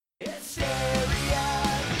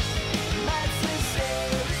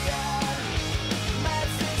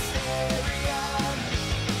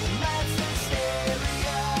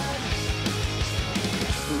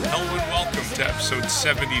to episode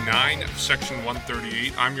 79 of Section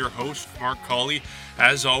 138. I'm your host, Mark Colley.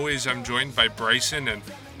 As always, I'm joined by Bryson, and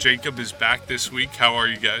Jacob is back this week. How are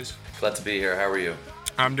you guys? Glad to be here. How are you?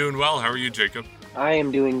 I'm doing well. How are you, Jacob? I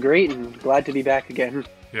am doing great and glad to be back again.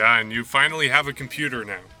 Yeah, and you finally have a computer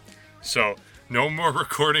now. So, no more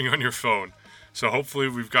recording on your phone. So hopefully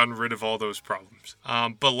we've gotten rid of all those problems.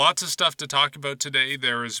 But lots of stuff to talk about today.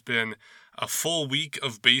 There has been a full week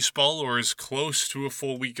of baseball, or as close to a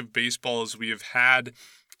full week of baseball as we have had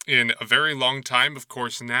in a very long time. Of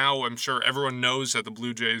course, now I'm sure everyone knows that the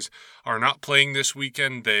Blue Jays are not playing this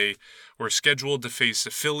weekend. They were scheduled to face the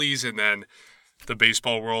Phillies, and then the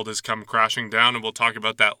baseball world has come crashing down, and we'll talk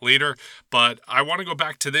about that later. But I want to go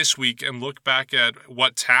back to this week and look back at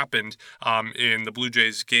what's happened in the Blue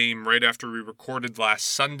Jays game right after we recorded last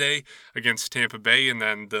Sunday against Tampa Bay, and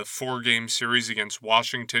then the 4-game series against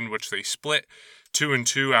Washington, which they split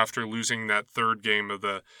 2-2 after losing that third game of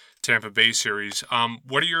the Tampa Bay series.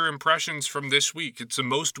 What are your impressions from this week? It's the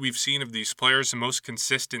most we've seen of these players, the most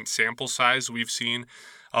consistent sample size we've seen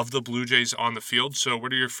of the Blue Jays on the field. So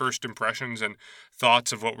what are your first impressions and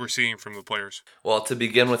thoughts of what we're seeing from the players? Well, to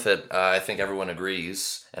begin with it, I think everyone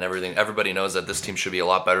agrees and everybody knows that this team should be a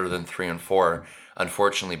lot better than 3-4,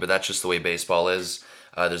 unfortunately, but that's just the way baseball is.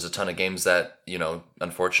 There's a ton of games that,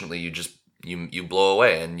 unfortunately you blow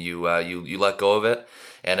away and you let go of it.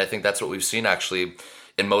 And I think that's what we've seen actually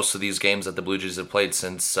in most of these games that the Blue Jays have played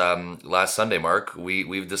since last Sunday, Mark.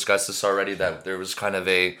 We've discussed this already, that there was kind of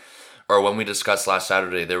when we discussed last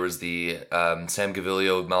Saturday, there was the Sam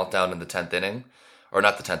Gaviglio meltdown in the 10th inning. Or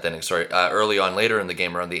not the 10th inning, sorry. Early on later in the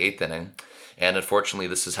game, around the 8th inning. And unfortunately,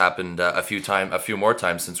 this has happened a few more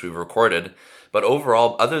times since we've recorded. But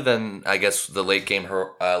overall, other than, I guess, the late game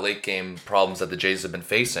problems that the Jays have been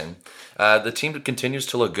facing, the team continues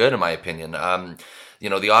to look good, in my opinion.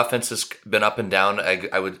 The offense has been up and down,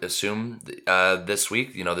 I would assume, this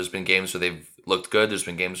week. There's been games where they've looked good. There's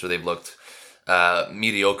been games where they've looked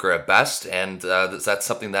mediocre at best, and that's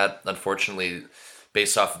something that unfortunately,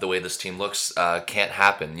 based off of the way this team looks, can't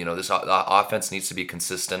happen. This offense needs to be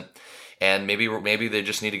consistent, and maybe they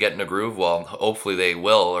just need to get in a groove. Well, hopefully they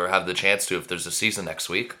will, or have the chance to if there's a season next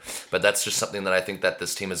week. But that's just something that I think that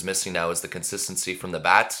this team is missing now, is the consistency from the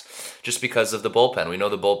bats, just because of the bullpen. We know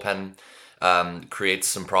the bullpen creates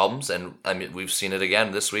some problems, and I mean we've seen it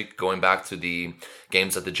again this week, going back to the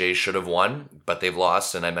games that the Jays should have won, but they've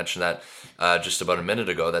lost. And I mentioned that just about a minute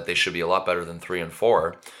ago, that they should be a lot better than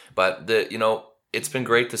 3-4. But it's been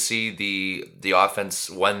great to see the offense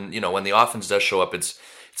when the offense does show up. It's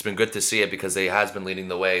been good to see it because they has been leading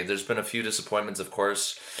the way. There's been a few disappointments, of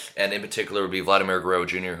course, and in particular would be Vladimir Guerrero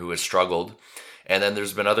Jr., who has struggled. And then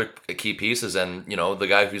there's been other key pieces, and the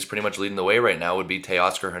guy who's pretty much leading the way right now would be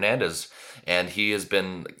Teoscar Hernandez, and he has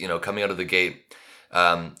been coming out of the gate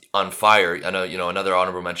on fire. I know another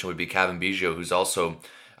honorable mention would be Cavan Biggio, who's also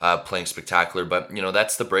playing spectacular. But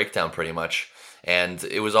that's the breakdown pretty much. And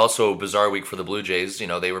it was also a bizarre week for the Blue Jays.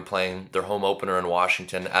 They were playing their home opener in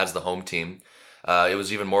Washington as the home team. It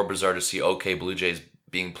was even more bizarre to see OK Blue Jays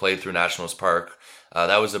being played through Nationals Park.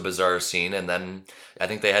 That was a bizarre scene. And then I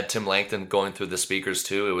think they had Tim Langton going through the speakers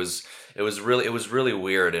too. It was really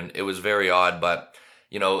weird, and it was very odd. But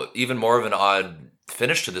even more of an odd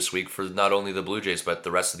finish to this week for not only the Blue Jays but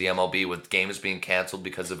the rest of the MLB, with games being canceled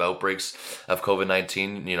because of outbreaks of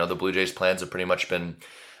COVID-19. The Blue Jays' plans have pretty much been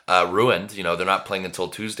ruined. They're not playing until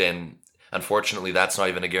Tuesday, and unfortunately that's not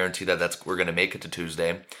even a guarantee that we're going to make it to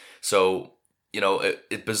Tuesday. So a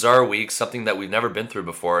bizarre week, something that we've never been through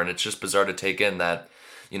before, and it's just bizarre to take in that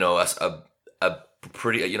a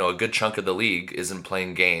pretty a good chunk of the league isn't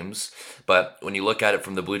playing games. But when you look at it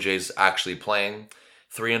from the Blue Jays actually playing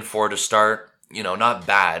 3-4 to start, not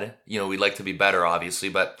bad. We'd like to be better, obviously,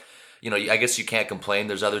 but I guess you can't complain.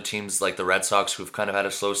 There's other teams like the Red Sox who've kind of had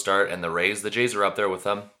a slow start, and the Rays. The Jays are up there with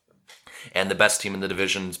them, and the best team in the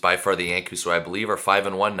division is by far the Yankees, who I believe are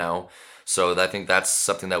 5-1 now. So I think that's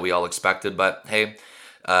something that we all expected. But hey,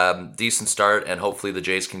 decent start, and hopefully the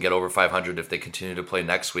Jays can get over 500 if they continue to play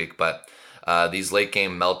next week. But these late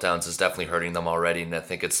game meltdowns is definitely hurting them already, and I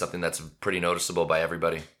think it's something that's pretty noticeable by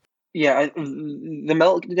everybody. Yeah, the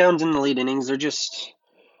meltdowns in the late innings are just.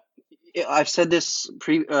 I've said this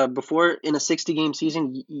before. In a 60-game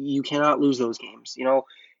season, you cannot lose those games.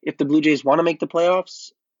 If the Blue Jays want to make the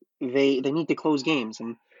playoffs, they need to close games.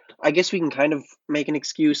 And I guess we can kind of make an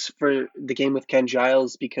excuse for the game with Ken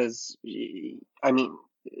Giles because, I mean,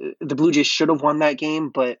 the Blue Jays should have won that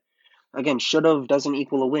game, but again, should have doesn't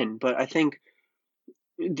equal a win. But I think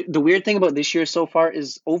the weird thing about this year so far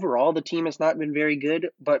is overall the team has not been very good.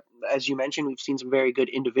 But as you mentioned, we've seen some very good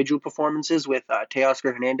individual performances with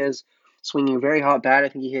Teoscar Hernandez swinging a very hot bat. I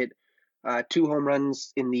think he hit 2 home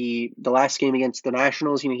runs in the last game against the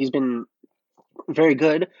Nationals. He's been very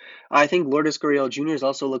good. I think Lourdes Gurriel Jr. has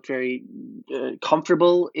also looked very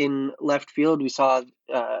comfortable in left field. We saw,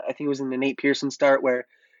 I think it was in the Nate Pearson start where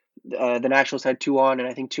the Nationals had 2 on and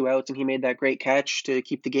I think 2 outs, and he made that great catch to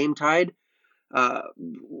keep the game tied. Uh,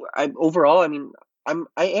 Overall, I mean, I'm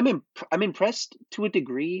impressed to a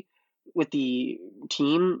degree with the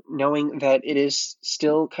team, knowing that it is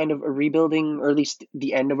still kind of a rebuilding, or at least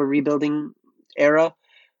the end of a rebuilding era.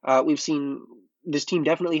 We've seen this team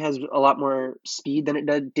definitely has a lot more speed than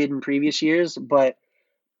it did in previous years, but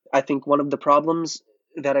I think one of the problems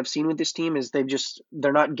that I've seen with this team is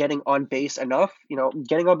they're not getting on base enough.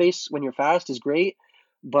 Getting on base when you're fast is great,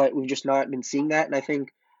 but we've just not been seeing that. And I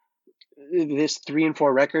think this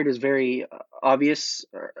 3-4 record is very obvious,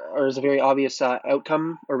 or is a very obvious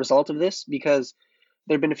outcome or result of this, because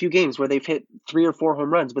there have been a few games where they've hit 3 or 4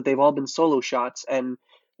 home runs, but they've all been solo shots, and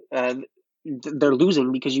uh, they're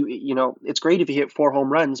losing because it's great if you hit 4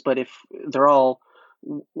 home runs, but if they're all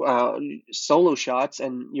uh, solo shots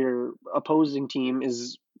and your opposing team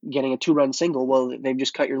is getting a 2-run single, well, they've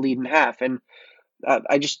just cut your lead in half. And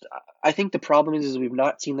I think the problem is we've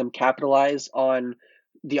not seen them capitalize on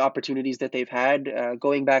the opportunities that they've had.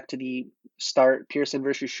 Going back to the start, Pearson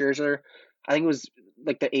versus Scherzer, I think it was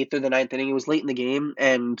like the 8th or the 9th inning. It was late in the game,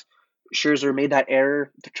 and Scherzer made that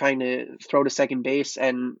error trying to throw to second base,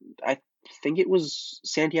 and I think it was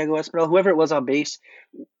Santiago Espinal, whoever it was on base,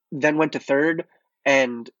 then went to third,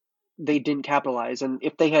 and they didn't capitalize. And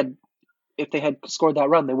if they had scored that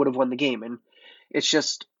run, they would have won the game. And it's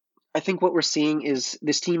just, I think what we're seeing is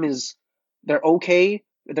this team they're okay.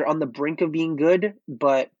 They're on the brink of being good,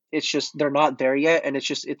 but it's just they're not there yet, and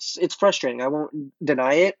it's frustrating. I won't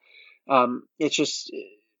deny it. It's just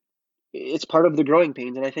it's part of the growing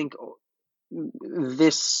pains, and I think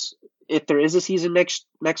this if there is a season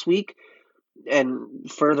next week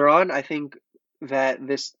and further on, I think that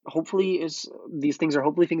this hopefully is these things are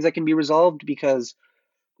hopefully things that can be resolved, because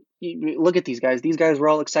look at these guys. These guys were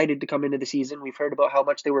all excited to come into the season. We've heard about how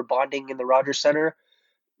much they were bonding in the Rogers Center,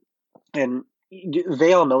 and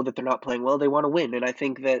they all know that they're not playing well. They want to win, and I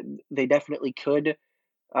think that they definitely could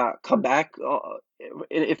come back,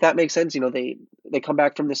 if that makes sense. They come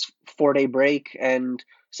back from this 4-day break and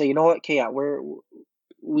say, you know what, okay, yeah,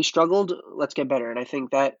 we struggled. Let's get better, and I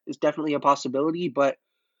think that is definitely a possibility. But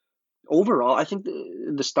overall, I think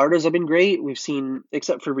the starters have been great. We've seen,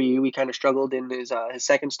 except for Ryu, he kind of struggled in his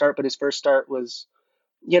second start, but his first start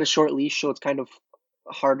he had a short leash, so it's kind of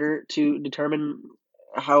harder to determine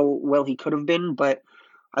how well he could have been. But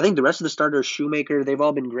I think the rest of the starters, Shoemaker, they've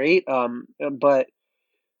all been great. But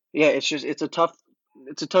yeah, it's a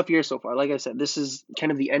tough year so far. Like I said, this is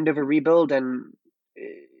kind of the end of a rebuild, and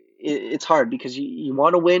it's hard because you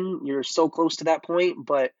want to win. You're so close to that point,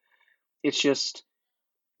 but it's just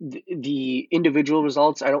the individual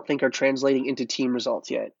results I don't think are translating into team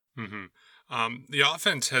results yet. The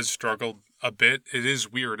offense has struggled a bit. It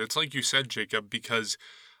is weird. It's like you said, Jacob, because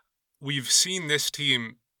we've seen this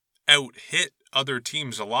team out hit other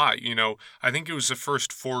teams a lot. I think it was the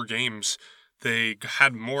first 4 games they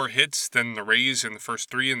had more hits than the Rays in the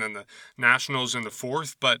first 3 and then the Nationals in the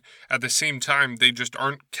 4th, but at the same time, they just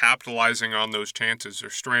aren't capitalizing on those chances.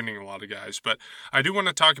 They're stranding a lot of guys. But I do want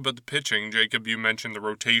to talk about the pitching. Jacob, you mentioned the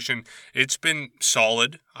rotation. It's been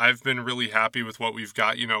solid. I've been really happy with what we've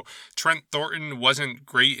got. Trent Thornton wasn't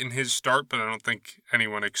great in his start, but I don't think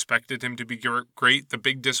anyone expected him to be great. The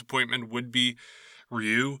big disappointment would be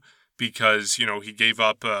Ryu, because, he gave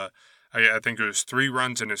up I think it was 3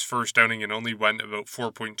 runs in his first outing and only went about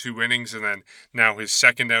 4.2 innings. And then now his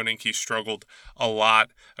second outing, he struggled a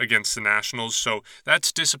lot against the Nationals. So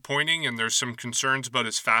that's disappointing, and there's some concerns about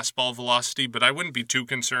his fastball velocity, but I wouldn't be too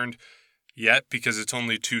concerned yet because it's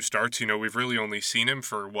only 2 starts. We've really only seen him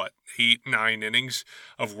for, 8-9 innings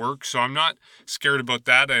of work. So I'm not scared about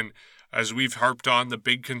that. And as we've harped on, the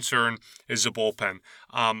big concern is the bullpen.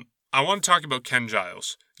 I want to talk about Ken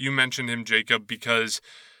Giles. You mentioned him, Jacob, because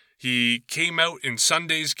he came out in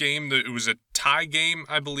Sunday's game. It was a tie game,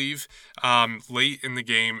 I believe, late in the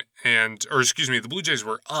game. The Blue Jays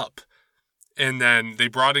were up. And then they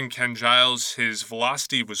brought in Ken Giles. His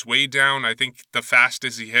velocity was way down. I think the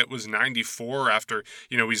fastest he hit was 94 after,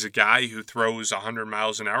 he's a guy who throws 100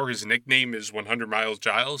 miles an hour. His nickname is 100 Miles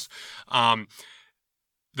Giles.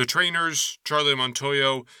 The trainers, Charlie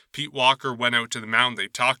Montoyo, Pete Walker, went out to the mound. They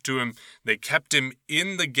talked to him. They kept him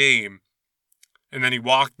in the game. And then he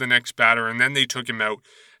walked the next batter, and then they took him out.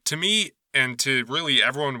 To me, And to really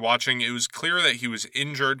everyone watching, it was clear that he was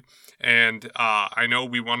injured. And I know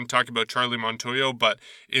we want to talk about Charlie Montoyo, but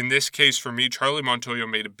in this case for me, Charlie Montoyo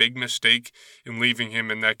made a big mistake in leaving him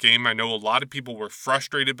in that game. I know a lot of people were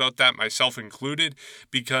frustrated about that, myself included,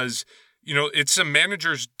 because it's a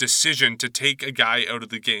manager's decision to take a guy out of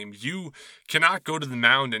the game. You cannot go to the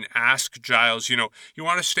mound and ask Giles, you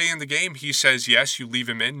want to stay in the game? He says yes, you leave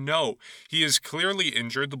him in. No, he is clearly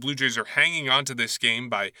injured. The Blue Jays are hanging on to this game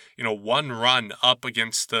by, one run up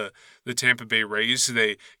against the Tampa Bay Rays.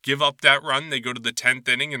 They give up that run. They go to the 10th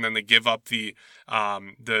inning, and then they give up the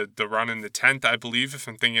run in the 10th, I believe, if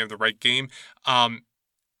I'm thinking of the right game.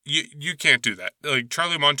 You can't do that. Like,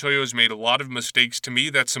 Charlie Montoyo has made a lot of mistakes. To me,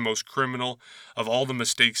 that's the most criminal of all the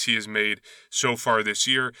mistakes he has made so far this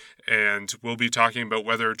year. And we'll be talking about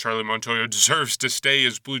whether Charlie Montoyo deserves to stay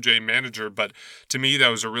as Blue Jay manager. But to me, that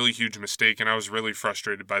was a really huge mistake, and I was really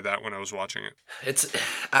frustrated by that when I was watching it.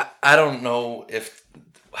 I don't know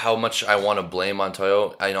how much I want to blame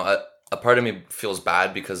Montoyo. I know a part of me feels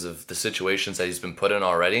bad because of the situations that he's been put in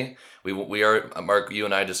already. We are, Mark, you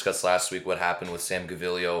and I discussed last week what happened with Sam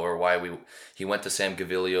Gaviglio, or why he went to Sam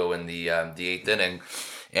Gaviglio in the 8th inning,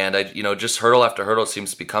 and just hurdle after hurdle seems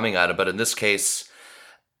to be coming at it. But in this case,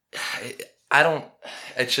 I don't.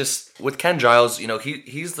 It's just with Ken Giles,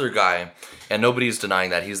 he's their guy, and nobody's denying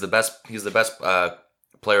that he's the best. He's the best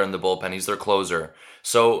player in the bullpen. He's their closer.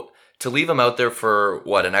 So to leave him out there for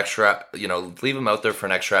leave him out there for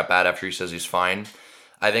an extra at bat after he says he's fine,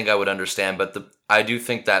 I think I would understand. But I do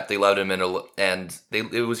think that they allowed him in, and he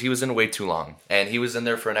was in way too long, and he was in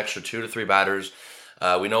there for an extra 2 to 3 batters.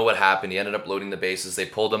 We know what happened. He ended up loading the bases. They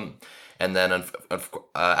pulled him, and then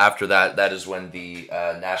after that is when the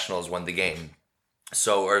Nationals won the game.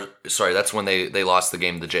 That's when they lost the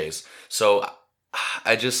game to the Jays. So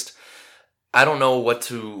I don't know what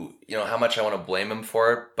to, how much I want to blame him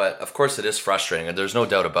for it, but of course it is frustrating, and there's no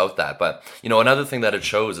doubt about that. But, another thing that it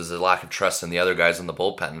shows is a lack of trust in the other guys in the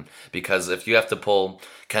bullpen, because if you have to pull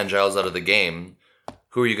Ken Giles out of the game,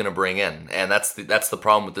 who are you going to bring in? And that's the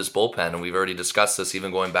problem with this bullpen, and we've already discussed this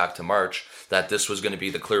even going back to March, that this was going to be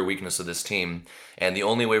the clear weakness of this team, and the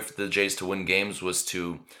only way for the Jays to win games was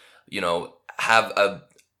to, have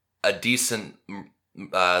a decent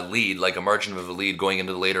lead, like a margin of a lead going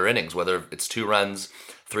into the later innings, whether it's 2 runs,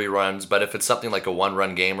 3 runs. But if it's something like a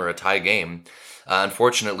 1-run game or a tie game,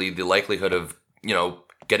 unfortunately, the likelihood of,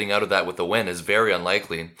 getting out of that with a win is very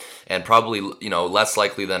unlikely, and probably, less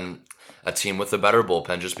likely than a team with a better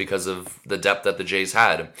bullpen, just because of the depth that the Jays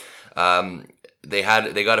had. They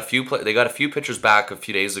got a few pitchers back a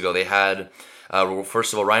few days ago. They had,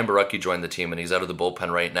 first of all, Ryan Borucki joined the team, and he's out of the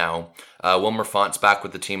bullpen right now. Wilmer Font's back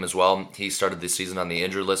with the team as well. He started the season on the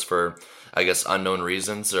injured list for, I guess, unknown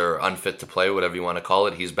reasons, or unfit to play, whatever you want to call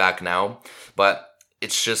it. He's back now. But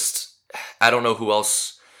it's just, I don't know who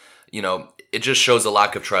else, it just shows a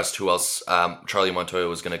lack of trust who else Charlie Montoyo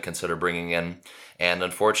was going to consider bringing in. And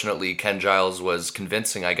unfortunately, Ken Giles was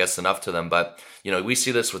convincing, I guess, enough to them. But, we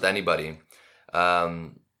see this with anybody.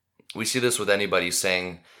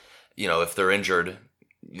 Saying, if they're injured,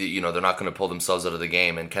 they're not going to pull themselves out of the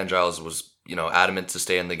game. And Ken Giles was, adamant to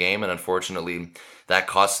stay in the game. And unfortunately, that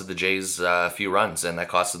costed the Jays a few runs, and that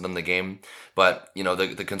costed them the game. But,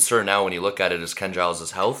 the concern now when you look at it is Ken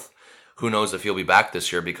Giles' health. Who knows if he'll be back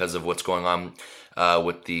this year because of what's going on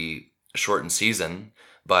with the shortened season.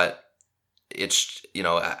 But it's,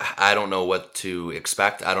 I don't know what to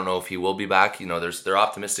expect. I don't know if he will be back. They're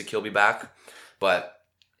optimistic he'll be back. But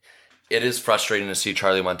it is frustrating to see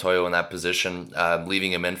Charlie Montoyo in that position,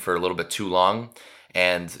 leaving him in for a little bit too long.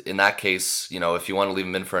 And in that case, if you want to leave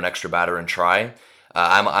him in for an extra batter and try,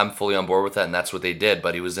 I'm fully on board with that, and that's what they did.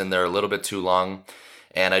 But he was in there a little bit too long,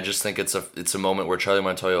 and I just think it's a moment where Charlie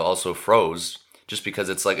Montoyo also froze, just because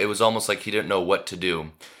it was almost like he didn't know what to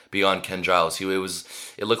do beyond Ken Giles.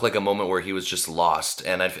 It looked like a moment where he was just lost,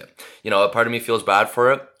 and a part of me feels bad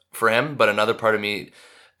for him, but another part of me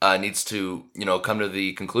needs to, come to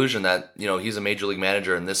the conclusion that, he's a major league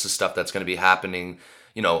manager, and this is stuff that's going to be happening,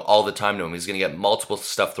 all the time to him. He's going to get multiple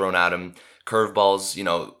stuff thrown at him, curveballs,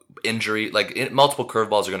 injury, multiple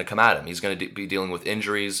curveballs are going to come at him. He's going to be dealing with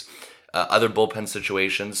injuries, other bullpen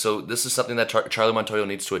situations. So this is something that Charlie Montoyo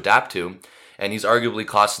needs to adapt to, and he's arguably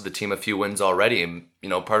costed the team a few wins already. And,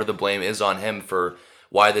 part of the blame is on him for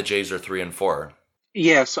why the Jays are 3-4.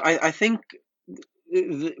 Yeah, so I think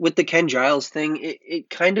with the Ken Giles thing, it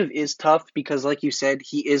kind of is tough because, like you said,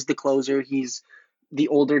 he is the closer. He's the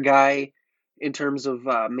older guy in terms of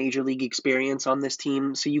major league experience on this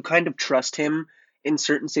team. So you kind of trust him in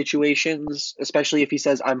certain situations, especially if he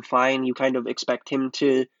says, I'm fine. You kind of expect him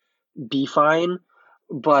to be fine.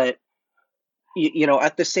 But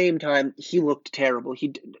at the same time, he looked terrible.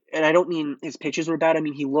 And I don't mean his pitches were bad. I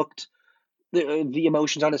mean, he looked the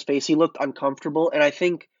emotions on his face. He looked uncomfortable, and I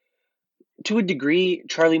think to a degree,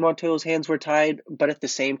 Charlie Montoyo's hands were tied. But at the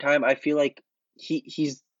same time, I feel like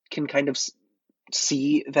he's can kind of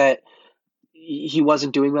see that he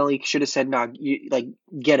wasn't doing well. He should have said, "Nah, like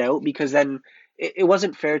get out," because then it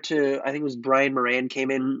wasn't fair to. I think it was Brian Moran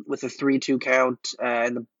came in with a 3-2 count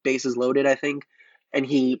and the bases loaded. I think, and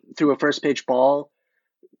he threw a first pitch ball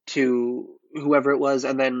to whoever it was,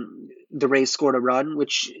 and then the Rays scored a run,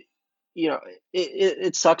 which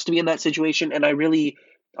it sucks to be in that situation. And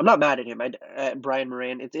I'm not mad at him, at Brian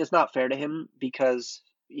Moran. It's not fair to him because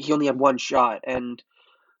he only had one shot, and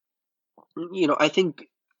I think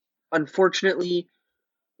unfortunately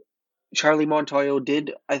Charlie Montoyo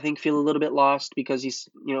did, I think, feel a little bit lost because he's,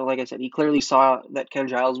 like I said, he clearly saw that Ken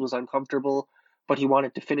Giles was uncomfortable, but he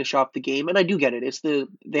wanted to finish off the game, and I do get it.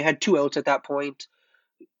 They had two outs at that point.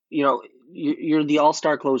 You're the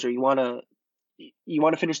all-star closer. You want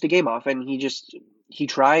to finish the game off, and he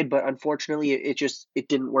tried, but unfortunately it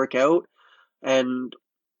didn't work out. And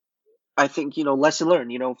I think lesson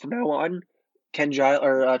learned. From now on, Ken Giles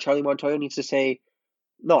or Charlie Montoyo needs to say,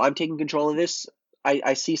 no, I'm taking control of this.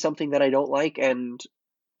 I see something that I don't like, and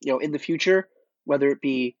in the future, whether it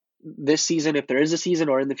be this season, if there is a season,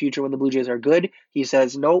 or in the future when the Blue Jays are good, he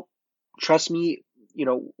says, nope, trust me,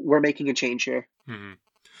 we're making a change here.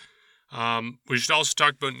 Mm-hmm. We should also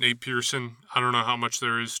talk about Nate Pearson. I don't know how much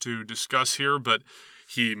there is to discuss here, but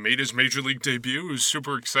he made his major league debut. It was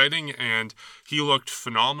super exciting, and he looked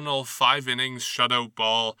phenomenal. 5 innings, shutout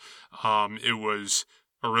ball. It was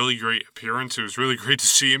a really great appearance. It was really great to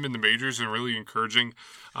see him in the majors, and really encouraging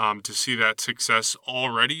to see that success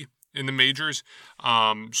already in the majors. So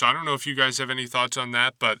I don't know if you guys have any thoughts on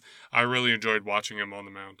that, but I really enjoyed watching him on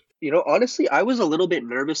the mound. Honestly, I was a little bit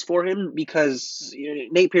nervous for him because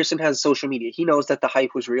Nate Pearson has social media. He knows that the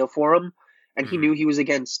hype was real for him, and he knew he was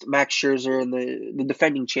against Max Scherzer and the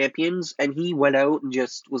defending champions, and he went out and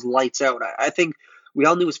just was lights out. I think we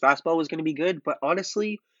all knew his fastball was going to be good, but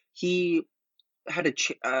honestly, he had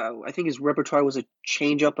I think his repertoire was a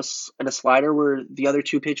changeup and a slider were the other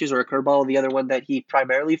two pitches, or a curveball, the other one that he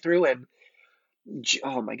primarily threw. And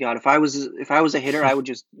oh my God, if I was a hitter, I would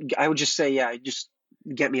just say, yeah, just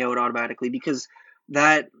get me out automatically, because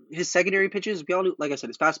that his secondary pitches, we all knew, like I said,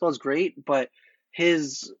 his fastball is great, but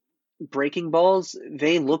his breaking balls,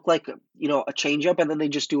 they look like a changeup, and then they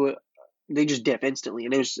just dip instantly,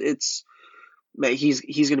 and man, he's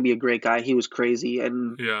going to be a great guy. He was crazy,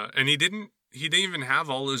 and yeah, and he didn't even have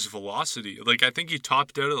all his velocity. Like, I think he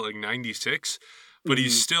topped out at like 96, but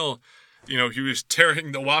he's still, he was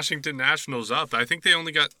tearing the Washington Nationals up. I think they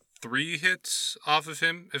only got 3 hits off of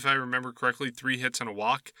him, if I remember correctly, 3 hits and a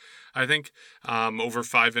walk, I think, over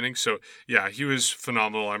 5 innings. So, yeah, he was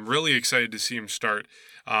phenomenal. I'm really excited to see him start.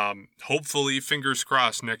 Hopefully, fingers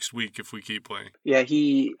crossed, next week if we keep playing. Yeah,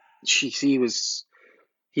 he was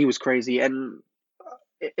crazy. And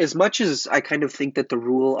as much as I kind of think that the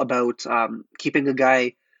rule about keeping a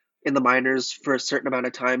guy in the minors for a certain amount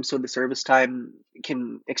of time so the service time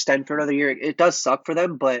can extend for another year, it does suck for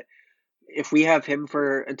them, but if we have him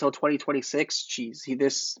for until 2026, geez,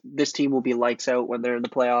 this team will be lights out when they're in the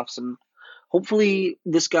playoffs, and hopefully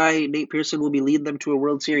this guy Nate Pearson will be leading them to a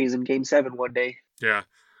World Series in Game 7 one day. Yeah,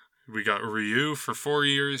 we got Ryu for 4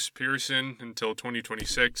 years, Pearson until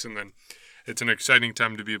 2026, and then it's an exciting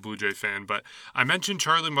time to be a Blue Jay fan. But I mentioned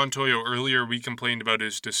Charlie Montoyo earlier. We complained about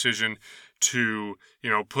his decision to,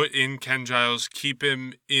 put in Ken Giles, keep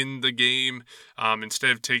him in the game instead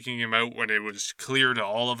of taking him out when it was clear to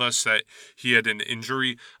all of us that he had an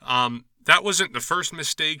injury. That wasn't the first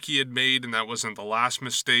mistake he had made, and that wasn't the last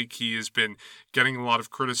mistake. He has been getting a lot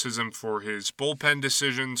of criticism for his bullpen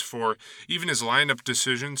decisions, for even his lineup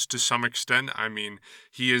decisions to some extent. I mean,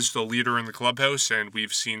 he is the leader in the clubhouse, and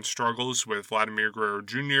we've seen struggles with Vladimir Guerrero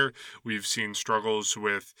Jr. We've seen struggles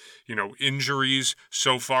with, injuries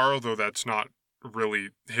so far, although that's not really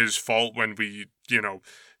his fault when we,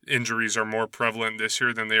 injuries are more prevalent this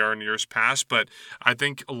year than they are in years past. But I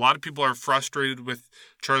think a lot of people are frustrated with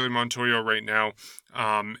Charlie Montoyo right now.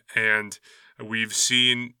 And we've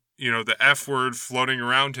seen, the F word floating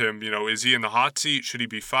around him. Is he in the hot seat? Should he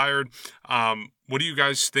be fired? What do you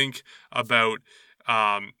guys think about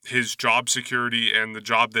his job security and the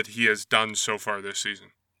job that he has done so far this season?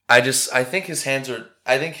 I think his hands are,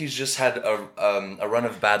 I think he's just had a run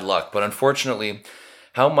of bad luck. But unfortunately,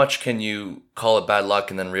 how much can you call it bad luck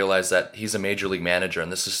and then realize that he's a major league manager,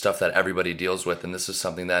 and this is stuff that everybody deals with, and this is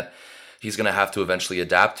something that he's going to have to eventually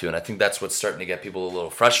adapt to. And I think that's what's starting to get people a little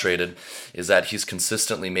frustrated, is that he's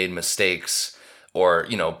consistently made mistakes or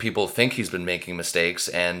people think he's been making mistakes,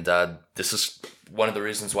 and this is one of the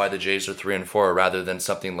reasons why the Jays are 3-4 rather than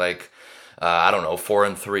something like I don't know,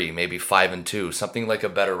 4-3, maybe 5-2, something like a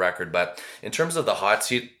better record. But in terms of the hot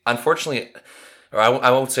seat, unfortunately, or I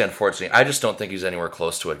won't say unfortunately, I just don't think he's anywhere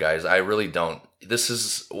close to it, guys. I really don't. This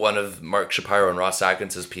is one of Mark Shapiro and Ross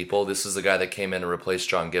Atkins' people. This is the guy that came in and replaced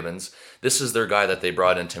John Gibbons. This is their guy that they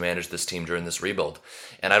brought in to manage this team during this rebuild.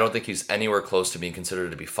 And I don't think he's anywhere close to being considered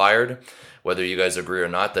to be fired. Whether you guys agree or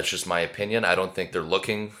not, that's just my opinion. I don't think they're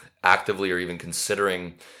looking actively or even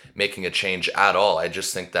considering making a change at all. I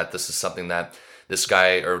just think that this is something that this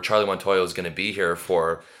guy or Charlie Montoyo is going to be here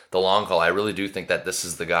for the long haul. I really do think that this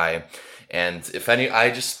is the guy. And if any,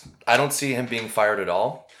 I don't see him being fired at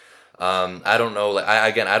all. I don't know.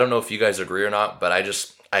 I don't know if you guys agree or not, but I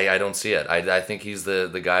don't see it. I think he's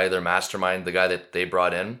the guy, their mastermind, the guy that they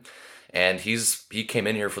brought in, and he came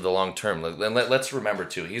in here for the long term. Let's remember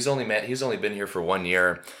too, he's only been here for 1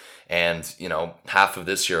 year, and half of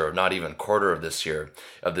this year, or not even quarter of this year,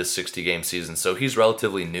 of this 60-game season. So he's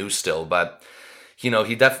relatively new still, but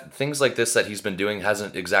things like this that he's been doing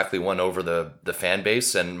hasn't exactly won over the fan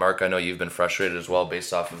base. And Mark, I know you've been frustrated as well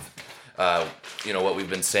based off of what we've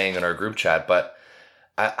been saying in our group chat, but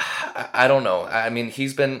I don't know. I mean,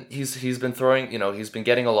 he's been throwing, he's been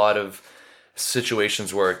getting a lot of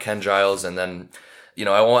situations where Ken Giles, and then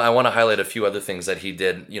I want to highlight a few other things that he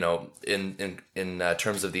did, in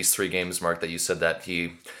terms of these 3 games, Mark, that you said that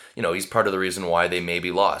he's part of the reason why they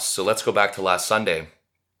maybe lost. So let's go back to last Sunday.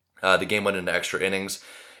 The game went into extra innings,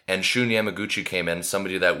 and Shun Yamaguchi came in,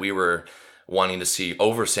 somebody that we were wanting to see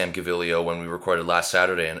over Sam Gaviglio when we recorded last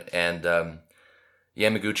Saturday, and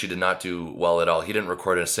Yamaguchi did not do well at all. He didn't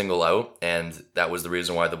record a single out, and that was the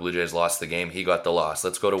reason why the Blue Jays lost the game. He got the loss.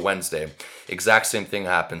 Let's go to Wednesday. Exact same thing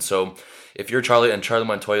happened. So if you're Charlie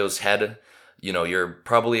Montoyo's head, you're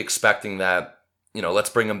probably expecting that, let's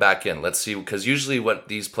bring him back in. Let's see, because usually what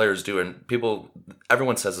these players do, and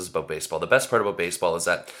everyone says this about baseball, the best part about baseball is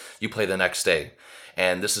that you play the next day.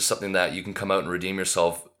 And this is something that you can come out and redeem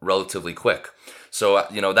yourself relatively quick. So,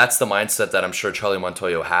 that's the mindset that I'm sure Charlie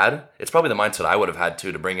Montoyo had. It's probably the mindset I would have had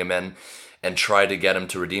too, to bring him in and try to get him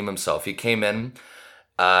to redeem himself. He came in,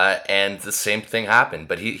 and the same thing happened.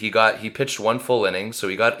 But he pitched 1 full inning, so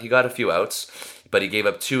he got a few outs. But he gave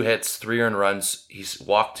up 2 hits, 3 earned runs. He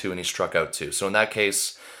walked 2 and he struck out 2. So in that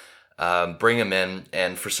case, bring him in.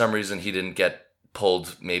 And for some reason, he didn't get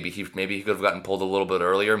pulled. Maybe he could have gotten pulled a little bit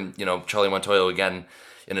earlier. Charlie Montoyo again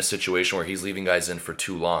in a situation where he's leaving guys in for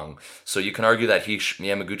too long. So you can argue that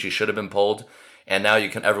Yamaguchi should have been pulled. And now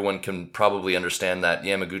everyone can probably understand that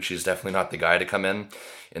Yamaguchi is definitely not the guy to come in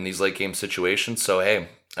these late game situations. So hey,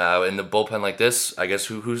 in the bullpen like this, I guess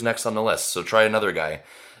who's next on the list? So try another guy.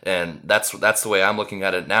 And that's the way I'm looking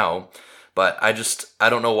at it now. But I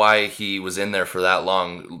don't know why he was in there for that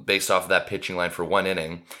long based off of that pitching line for 1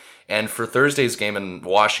 inning. And for Thursday's game in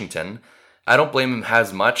Washington, I don't blame him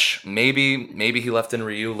as much. Maybe he left in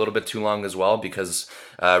Ryu a little bit too long as well, because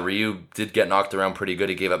Ryu did get knocked around pretty good.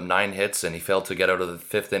 He gave up 9 hits and he failed to get out of the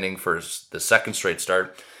 5th inning for the 2nd straight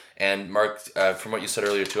start. And Mark, from what you said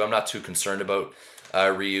earlier too, I'm not too concerned about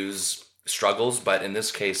Ryu's struggles, but in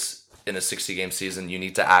this case, in a 60-game season, you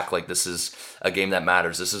need to act like this is a game that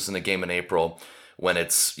matters. This isn't a game in April when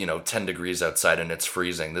it's 10 degrees outside and it's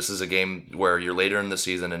freezing. This is a game where you're later in the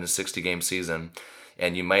season, in a 60-game season,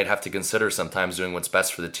 and you might have to consider sometimes doing what's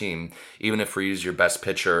best for the team, even if Ryu's your best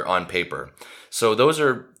pitcher on paper. So those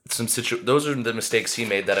are the mistakes he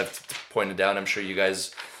made that I've pointed out. I'm sure you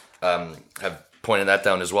guys have pointed that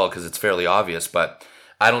down as well, because it's fairly obvious, but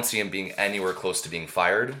I don't see him being anywhere close to being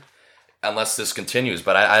fired unless this continues.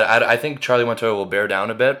 But I think Charlie Montoyo will bear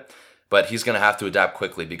down a bit, but he's going to have to adapt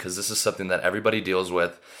quickly, because this is something that everybody deals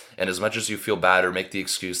with. And as much as you feel bad or make the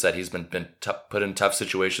excuse that he's been put in tough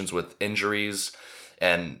situations with injuries,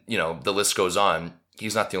 and the list goes on,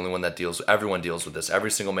 he's not the only one that everyone deals with this.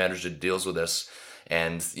 Every single manager deals with this.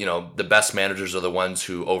 And the best managers are the ones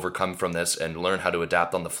who overcome from this and learn how to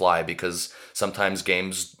adapt on the fly, because sometimes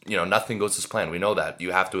games, nothing goes as planned. We know that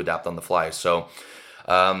you have to adapt on the fly. So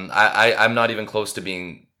I'm not even close to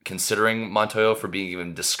being considering Montoyo for being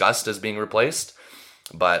even discussed as being replaced,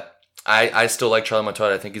 but I still like Charlie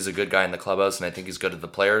Montoyo. I think he's a good guy in the clubhouse, and I think he's good at the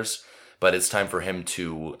players. But it's time for him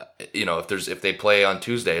to, if they play on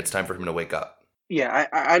Tuesday, it's time for him to wake up. Yeah,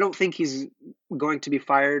 I don't think he's going to be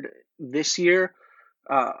fired this year.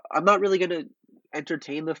 I'm not really going to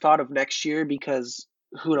entertain the thought of next year, because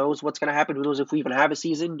who knows what's going to happen? Who knows if we even have a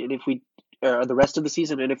season, and if we the rest of the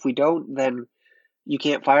season, and if we don't, then you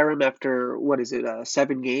can't fire him after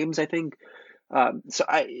 7 games, I think.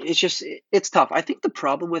 It's tough. I think the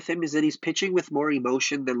problem with him is that he's pitching with more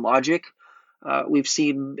emotion than logic. We've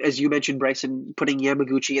seen, as you mentioned, Bryson, putting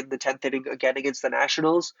Yamaguchi in the 10th inning again against the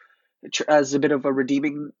Nationals as a bit of a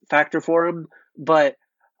redeeming factor for him. But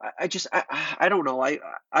I don't know.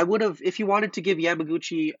 I would have, if you wanted to give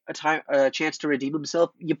Yamaguchi a chance to redeem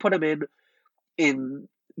himself, you put him in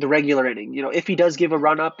the regular inning. If he does give a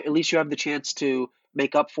run up, at least you have the chance to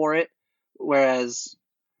make up for it. Whereas,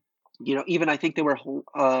 even I think they were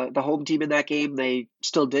the home team in that game, they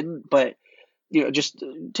still didn't. But just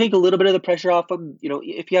take a little bit of the pressure off them.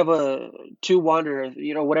 If you have a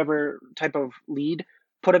 2-1 or whatever type of lead,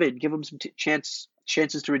 put him in, give him some chances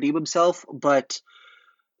to redeem himself. But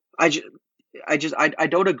I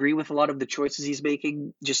don't agree with a lot of the choices he's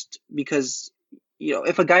making, just because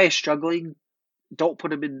if a guy is struggling, don't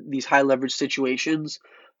put him in these high leverage situations.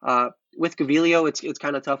 With Gaviglio, it's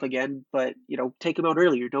kind of tough again, but take him out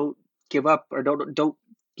earlier. Don't give up, or don't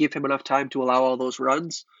give him enough time to allow all those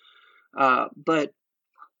runs. But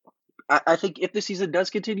I think if the season does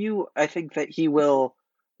continue, I think that he will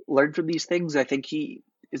learn from these things. I think he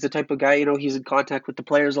is the type of guy, he's in contact with the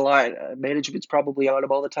players a lot. Management's probably on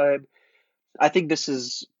him all the time. I think this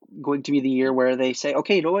is going to be the year where they say,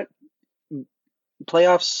 okay, you know what?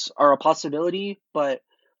 Playoffs are a possibility, but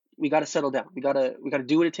we got to settle down. We got to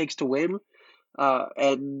do what it takes to win.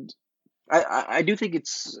 And I do think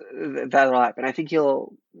that'll happen. I think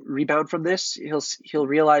he'll rebound from this. He'll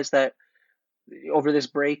realize that over this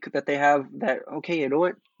break that they have, that okay, you know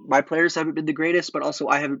what? My players haven't been the greatest, but also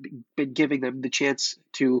I haven't been giving them the chance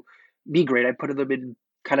to be great. I put them in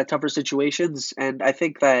kind of tougher situations, and I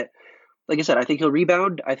think that, like I said, I think he'll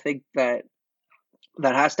rebound. I think that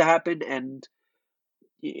has to happen, and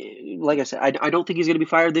like I said, I don't think he's going to be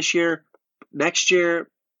fired this year. Next year,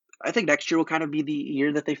 I think next year will kind of be the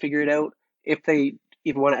year that they figure it out, if they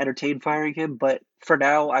even want to entertain firing him. But for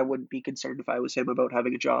now, I wouldn't be concerned if I was him about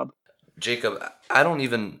having a job. Jacob, I don't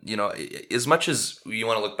even, as much as you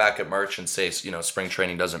want to look back at March and say, spring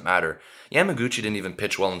training doesn't matter, Yamaguchi didn't even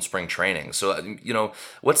pitch well in spring training. So,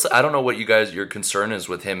 I don't know what your concern is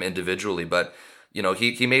with him individually, but,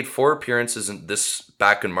 he made 4 appearances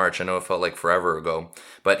back in March. I know it felt like forever ago,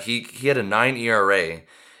 but he had a 9 ERA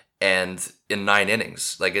and in 9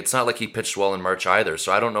 innings. Like, it's not like he pitched well in March either.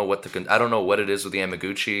 So I don't know I don't know what it is with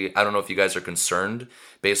Yamaguchi. I don't know if you guys are concerned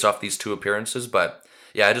based off these 2 appearances, but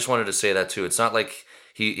yeah, I just wanted to say that too. It's not like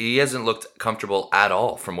he hasn't looked comfortable at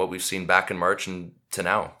all from what we've seen back in March and to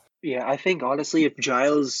now. Yeah, I think honestly, if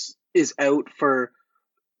Giles is out for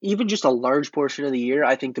even just a large portion of the year,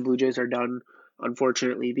 I think the Blue Jays are done,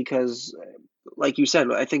 unfortunately, because like you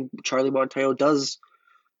said, I think Charlie Montoyo does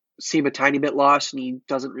seem a tiny bit lost, and he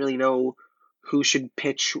doesn't really know who should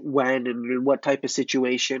pitch when and in what type of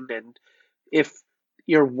situation. And if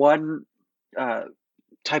your one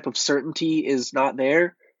type of certainty is not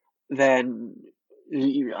there, then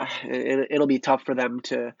it'll be tough for them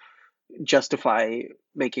to justify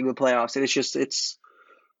making the playoffs. And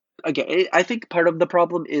again, I think part of the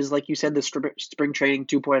problem is, like you said, the spring training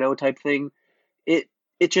 2.0 type thing.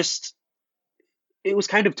 It was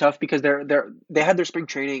kind of tough because they had their spring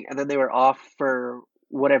training, and then they were off for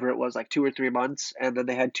whatever it was, like 2 or 3 months, and then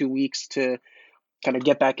they had 2 weeks to kind of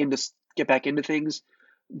get back into things.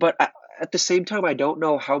 But at the same time, I don't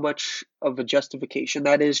know how much of a justification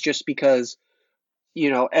that is, just because he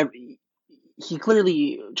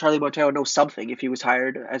clearly, Charlie Montoyo, knows something if he was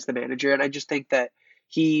hired as the manager, and I just think that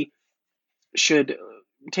he should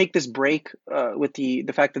take this break with the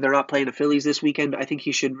fact that they're not playing the Phillies this weekend. I think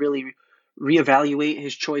he should really reevaluate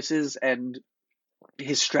his choices and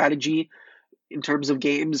his strategy in terms of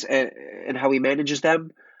games and how he manages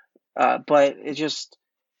them. But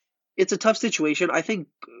it's a tough situation. I think,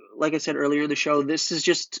 like I said earlier in the show, this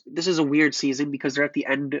is a weird season because they're at the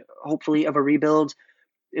end, hopefully, of a rebuild.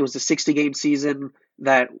 It was a 60-game season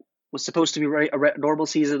that was supposed to be a normal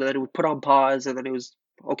season, and then it was put on pause, and then it was,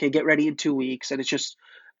 okay, get ready in 2 weeks. And it's just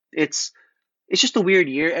a weird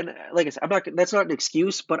year. And like I said, that's not an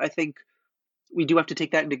excuse, but I think we do have to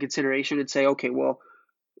take that into consideration and say, okay, well,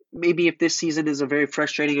 maybe if this season is a very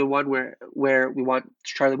frustrating one where we want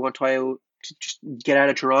Charlie Montoyo to just get out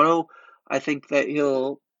of Toronto, I think that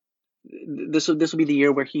this will be the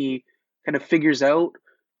year where he kind of figures out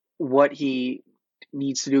what he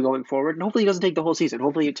needs to do going forward. And hopefully he doesn't take the whole season.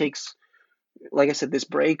 Hopefully it takes, like I said, this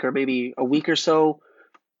break or maybe a week or so.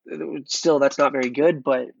 Still, that's not very good,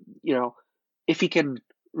 but if he can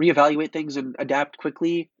reevaluate things and adapt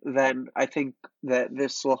quickly, then I think that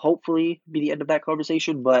this will hopefully be the end of that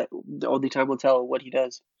conversation, but the only time will tell what he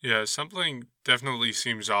does. Yeah, something definitely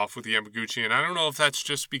seems off with Yamaguchi, and I don't know if that's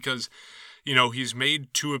just because, he's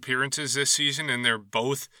made 2 appearances this season, and they're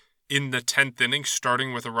both in the 10th inning,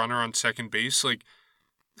 starting with a runner on second base. Like,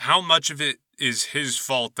 how much of it is his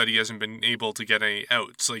fault that he hasn't been able to get any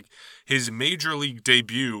outs. Like, his major league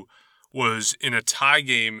debut was in a tie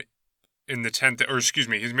game in the 10th, or excuse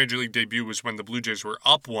me, his major league debut was when the Blue Jays were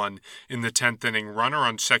up 1 in the 10th inning, runner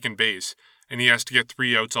on second base, and he has to get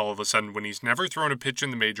 3 outs all of a sudden when he's never thrown a pitch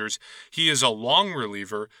in the majors. He is a long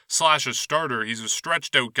reliever / a starter. He's a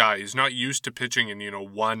stretched out guy. He's not used to pitching in,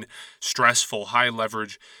 one stressful, high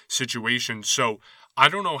leverage situation. So I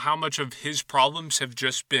don't know how much of his problems have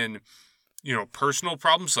just been, personal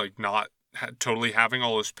problems, like not totally having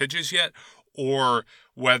all his pitches yet, or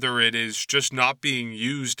whether it is just not being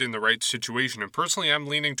used in the right situation. And personally, I'm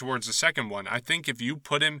leaning towards the second one. I think if you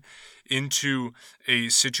put him into a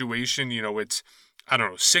situation, it's,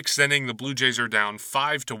 6th inning, the Blue Jays are down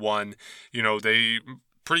 5-1, they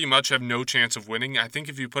pretty much have no chance of winning. I think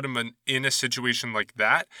if you put him in a situation like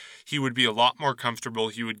that, he would be a lot more comfortable.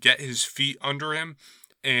 He would get his feet under him,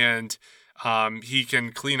 and he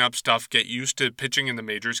can clean up stuff, get used to pitching in the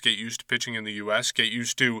majors, get used to pitching in the U.S., get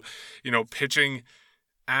used to, pitching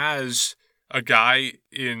as a guy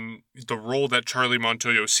in the role that Charlie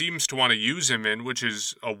Montoyo seems to want to use him in, which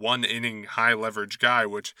is a 1-inning high-leverage guy,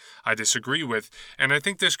 which I disagree with. And I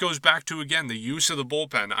think this goes back to, again, the use of the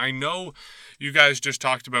bullpen. I know you guys just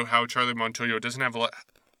talked about how Charlie Montoyo doesn't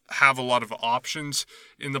have a lot of options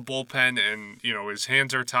in the bullpen, and, his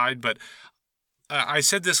hands are tied, but I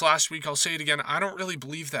said this last week, I'll say it again, I don't really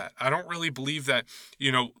believe that. I don't really believe that,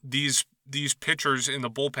 these pitchers in the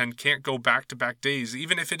bullpen can't go back-to-back days,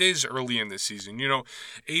 even if it is early in the season.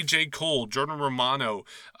 A.J. Cole, Jordan Romano,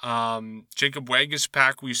 Jacob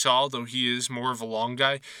Waguespack we saw, though he is more of a long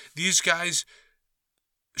guy. These guys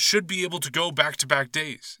should be able to go back-to-back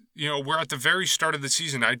days. We're at the very start of the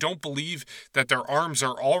season. I don't believe that their arms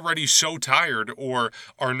are already so tired or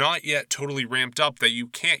are not yet totally ramped up that you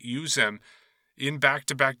can't use them in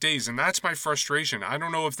back-to-back days, and that's my frustration. I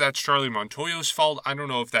don't know if that's Charlie Montoyo's fault. I don't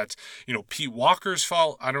know if that's, Pete Walker's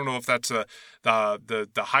fault. I don't know if that's the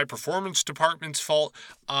high-performance department's fault.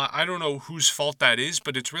 I don't know whose fault that is,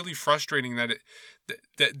 but it's really frustrating that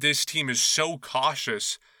that this team is so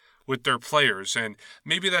cautious with their players, and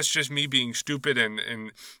maybe that's just me being stupid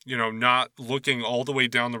and not looking all the way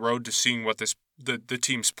down the road to seeing what the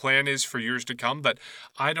team's plan is for years to come, but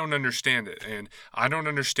I don't understand it, and I don't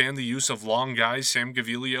understand the use of long guys, Sam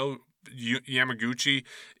Gaviglio, Yamaguchi,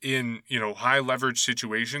 in high leverage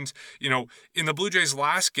situations. In the Blue Jays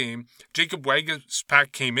last game, Jacob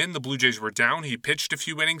Waguespack came in, the Blue Jays were down, he pitched a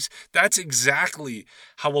few innings. That's exactly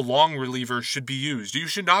how a long reliever should be used. You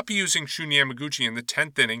should not be using Shun Yamaguchi in the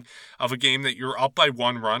 10th inning of a game that you're up by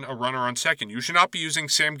 1 run, a runner on second. You should not be using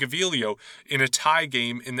Sam Gaviglio in a tie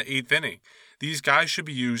game in the 8th inning. These guys should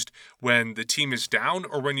be used when the team is down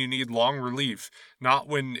or when you need long relief, not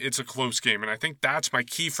when it's a close game. And I think that's my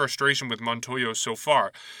key frustration with Montoyo so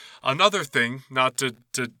far. Another thing, not to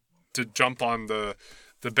jump on the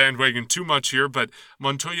bandwagon too much here, but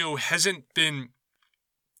Montoyo hasn't been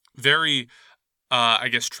very,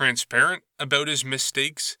 transparent about his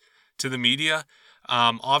mistakes to the media.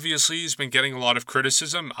 Obviously, he's been getting a lot of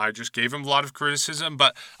criticism. I just gave him a lot of criticism,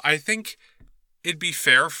 but I think it'd be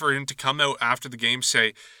fair for him to come out after the game,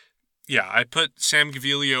 say, yeah, I put Sam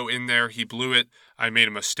Gaviglio in there. He blew it. I made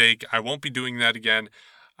a mistake. I won't be doing that again.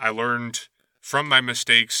 I learned from my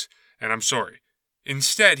mistakes, and I'm sorry.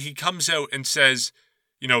 Instead, he comes out and says,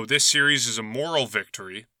 this series is a moral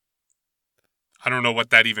victory. I don't know what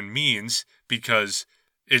that even means, because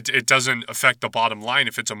it doesn't affect the bottom line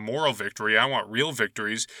if it's a moral victory. I want real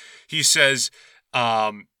victories. He says,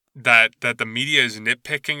 that the media is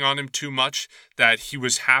nitpicking on him too much, that he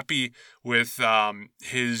was happy with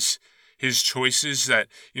his choices, that,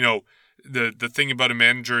 the thing about a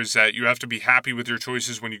manager is that you have to be happy with your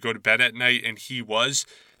choices when you go to bed at night, and he was.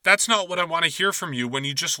 That's not what I want to hear from you when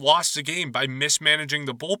you just lost the game by mismanaging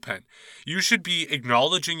the bullpen. You should be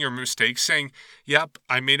acknowledging your mistakes, saying, yep,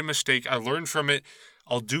 I made a mistake, I learned from it,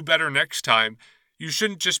 I'll do better next time. You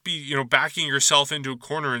shouldn't just be, backing yourself into a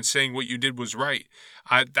corner and saying what you did was right.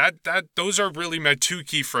 Those are really my 2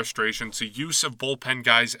 key frustrations: the use of bullpen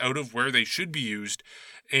guys out of where they should be used,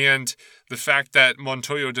 and the fact that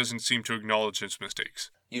Montoyo doesn't seem to acknowledge his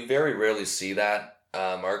mistakes. You very rarely see that,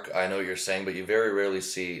 Mark. I know what you're saying, but you very rarely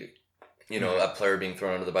see, a player being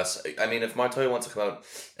thrown under the bus. I mean, if Montoyo wants to come out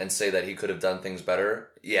and say that he could have done things better,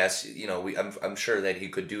 yes, I'm sure that he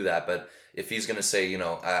could do that, but if he's going to say,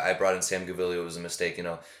 I brought in Sam Gaviglio, it was a mistake,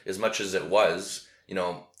 as much as it was,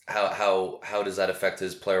 how does that affect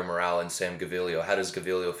his player morale and Sam Gaviglio? How does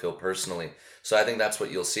Gaviglio feel personally? So I think that's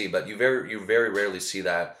what you'll see, but you very rarely see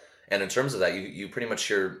that. And in terms of that, you pretty much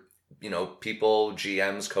hear people,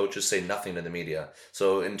 GMs, coaches say nothing to the media.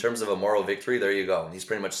 So in terms of a moral victory, there you go. He's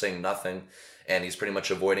pretty much saying nothing, and he's pretty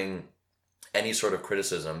much avoiding any sort of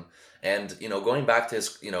criticism. And going back to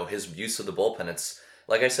his use of the bullpen, it's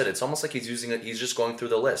like I said, it's almost like he's using it. He's just going through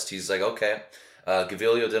the list. He's like, okay,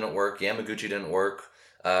 Gaviglio didn't work, Yamaguchi didn't work.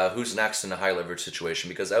 Who's next in a high leverage situation?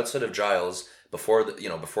 Because outside of Giles, before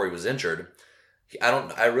he was injured,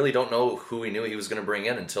 I really don't know who he knew he was going to bring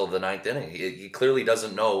in until the ninth inning. He clearly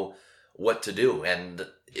doesn't know what to do. And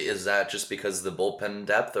is that just because of the bullpen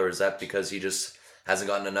depth, or is that because he just hasn't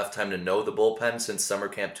gotten enough time to know the bullpen since Summer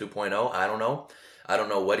Camp 2.0? I don't know. I don't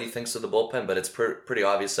know what he thinks of the bullpen, but it's pretty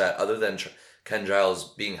obvious that other than Ken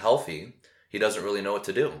Giles being healthy, he doesn't really know what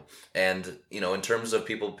to do. And, in terms of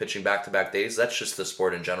people pitching back-to-back days, that's just the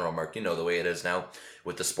sport in general, Mark. You know the way it is now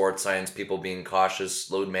with the sports science, people being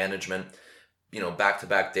cautious, load management,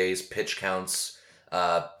 back-to-back days, pitch counts,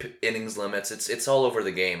 innings limits. It's all over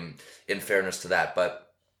the game, in fairness to that.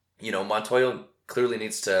 But, Montoya clearly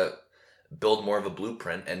needs to build more of a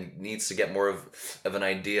blueprint and needs to get more of an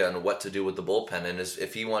idea on what to do with the bullpen. And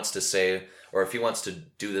if he wants to say, or if he wants to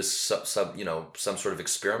do this some sort of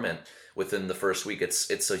experiment within the first week,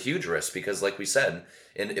 it's a huge risk, because like we said,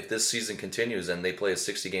 and if this season continues and they play a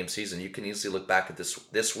 60-game season, you can easily look back at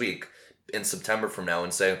this week in September from now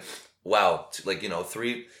and say, wow, 2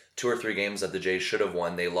 or 3 games that the Jays should have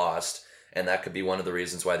won, they lost, and that could be one of the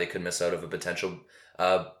reasons why they could miss out of a potential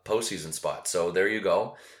postseason spot. So there you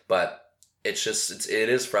go. But it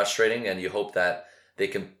is frustrating, and you hope that they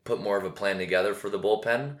can put more of a plan together for the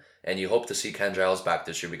bullpen, and you hope to see Ken Giles back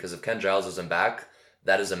this year, because if Ken Giles isn't back,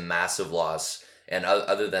 that is a massive loss. And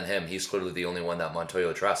other than him, he's clearly the only one that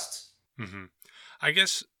Montoya trusts. Mm-hmm. I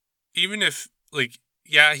guess even if,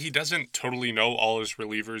 he doesn't totally know all his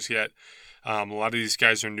relievers yet. A lot of these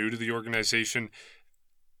guys are new to the organization.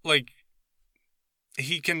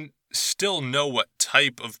 He can still know what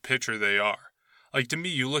type of pitcher they are. To me,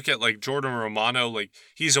 you look at Jordan Romano,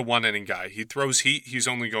 he's a 1-inning guy. He throws heat, he's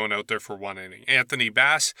only going out there for 1 inning. Anthony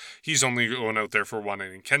Bass, he's only going out there for 1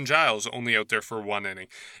 inning. Ken Giles, only out there for 1 inning.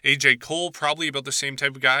 AJ Cole, probably about the same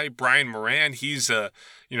type of guy. Brian Moran, he's a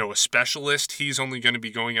specialist. He's only going to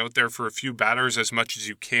be going out there for a few batters as much as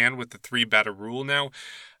you can with the 3-batter rule now.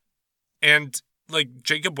 And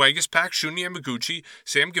Jacob Waguespack, Shun Yamaguchi,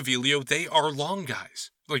 Sam Gaviglio, they are long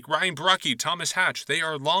guys. Ryan Barucki, Thomas Hatch, they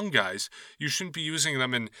are long guys. You shouldn't be using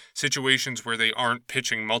them in situations where they aren't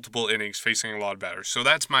pitching multiple innings, facing a lot of batters. So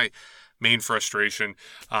that's my main frustration.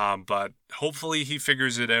 But hopefully he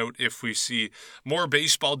figures it out if we see more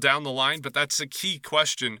baseball down the line. But that's a key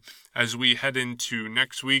question as we head into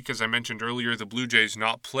next week. As I mentioned earlier, the Blue Jays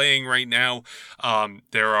not playing right now.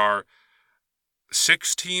 There are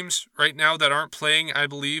 6 teams right now that aren't playing, I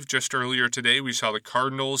believe. Just earlier today, we saw the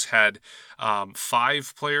Cardinals had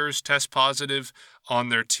 5 players test positive on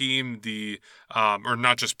their team. Or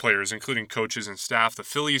not just players, including coaches and staff. The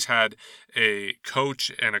Phillies had a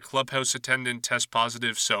coach and a clubhouse attendant test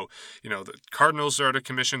positive. So, the Cardinals are out of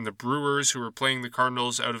commission. The Brewers, who are playing the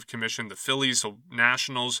Cardinals, out of commission. The Phillies, the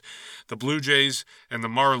Nationals, the Blue Jays, and the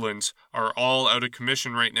Marlins are all out of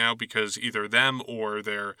commission right now because either them or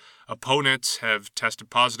their opponents have tested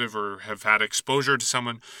positive or have had exposure to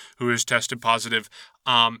someone who has tested positive.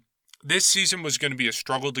 This season was going to be a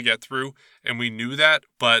struggle to get through, and we knew that,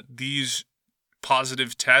 but these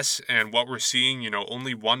positive tests and what we're seeing,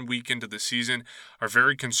 only 1 week into the season, are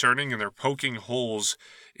very concerning, and they're poking holes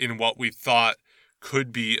in what we thought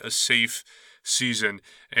could be a safe season.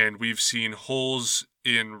 And we've seen holes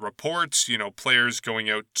in reports, players going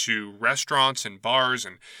out to restaurants and bars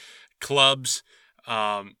and clubs.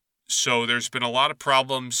 So there's been a lot of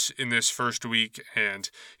problems in this first week, and,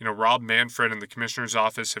 Rob Manfred and the commissioner's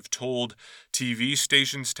office have told TV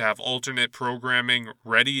stations to have alternate programming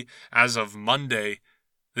ready as of Monday.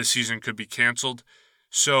 This season could be canceled.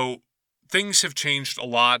 So things have changed a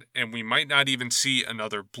lot, and we might not even see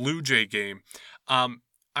another Blue Jay game.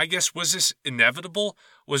 I guess, was this inevitable?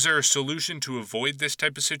 Was there a solution to avoid this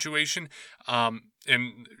type of situation?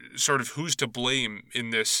 And sort of who's to blame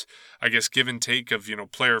in this, I guess, give and take of,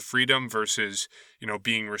 player freedom versus,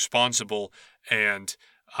 being responsible and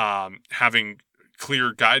having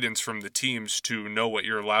clear guidance from the teams to know what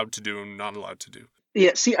you're allowed to do and not allowed to do.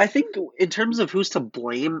 Yeah, see, I think in terms of who's to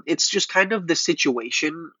blame, it's just kind of the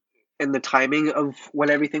situation and the timing of when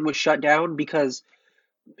everything was shut down, because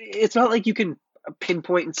it's not like you can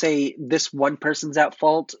pinpoint and say this one person's at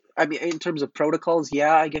fault. I mean, in terms of protocols,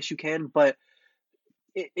 yeah, I guess you can, but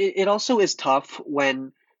it also is tough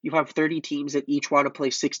when you have 30 teams that each want to play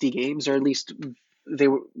 60 games, or at least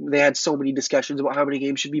they had so many discussions about how many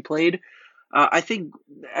games should be played. I think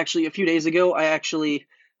actually a few days ago, I actually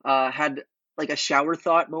had like a shower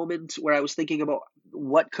thought moment where I was thinking about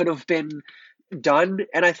what could have been done,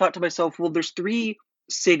 and I thought to myself, well, there's three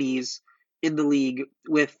cities in the league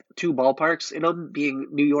with two ballparks in them, being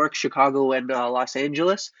New York, Chicago, and Los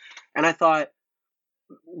Angeles, and I thought,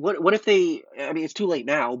 what if they? I mean, it's too late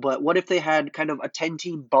now, but what if they had kind of a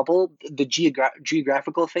 10-team bubble, the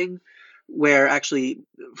geographical thing, where actually,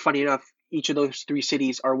 funny enough, each of those three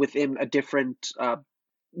cities are within a different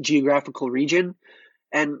geographical region,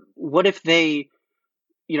 and what if they,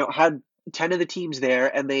 had 10 of the teams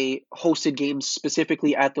there and they hosted games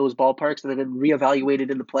specifically at those ballparks and then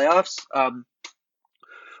reevaluated in the playoffs,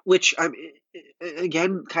 which I'm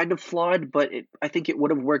again kind of flawed, but I think it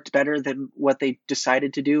would have worked better than what they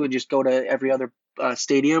decided to do and just go to every other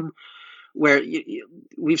stadium. Where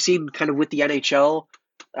we've seen kind of with the NHL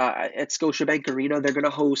at Scotiabank Arena, they're going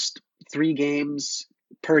to host 3 games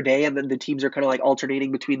per day, and then the teams are kind of like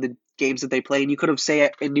alternating between the games that they play. And you could have, say,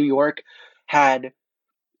 in New York, had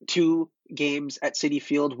 2 games at Citi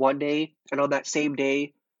Field one day, and on that same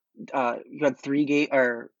day, you had 3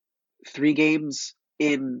 games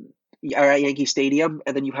in at Yankee Stadium,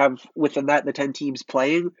 and then you have within that the 10 teams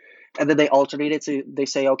playing, and then they alternate it. So they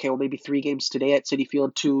say, okay, well, maybe 3 games today at Citi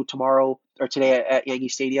Field, 2 tomorrow, or today at Yankee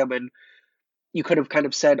Stadium, and you could have kind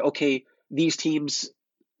of said, okay, these teams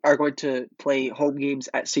are going to play home games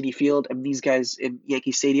at Citi Field, and these guys in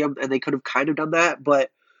Yankee Stadium, and they could have kind of done that, but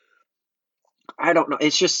I don't know.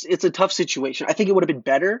 It's a tough situation. I think it would have been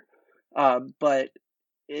better, but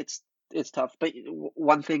it's tough. But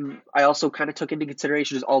one thing I also kind of took into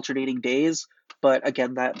consideration is alternating days. But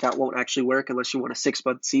again, that won't actually work unless you want a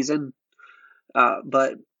 6-month season.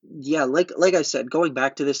 But yeah, like I said, going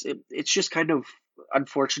back to this, it's just kind of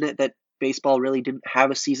unfortunate that baseball really didn't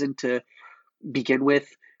have a season to begin with,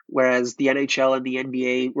 whereas the NHL and the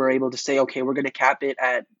NBA were able to say, okay, we're going to cap it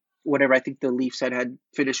at whatever. I think the Leafs had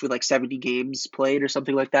finished with like 70 games played or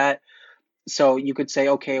something like that. So you could say,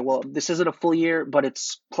 okay, well, this isn't a full year, but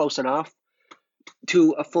it's close enough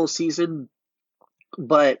to a full season.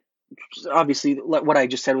 But obviously, what I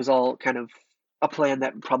just said was all kind of a plan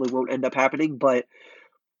that probably won't end up happening. But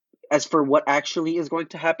as for what actually is going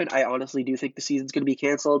to happen, I honestly do think the season's going to be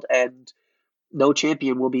canceled and no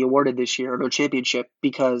champion will be awarded this year, or no championship,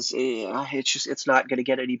 because it's not going to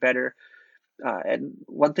get any better. And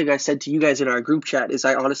one thing I said to you guys in our group chat is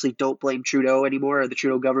I honestly don't blame Trudeau anymore, or the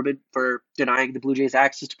Trudeau government, for denying the Blue Jays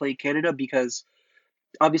access to play in Canada, because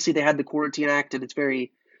obviously they had the Quarantine Act and it's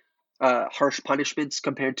very harsh punishments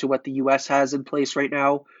compared to what the U.S. has in place right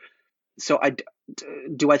now. So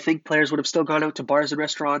do I think players would have still gone out to bars and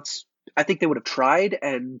restaurants? I think they would have tried,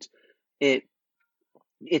 and it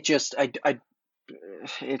just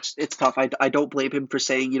it's tough. I don't blame him for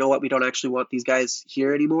saying, you know what, we don't actually want these guys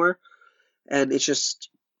here anymore. And it's just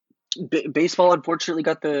baseball unfortunately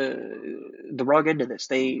got the wrong end of this.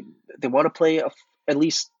 They want to play at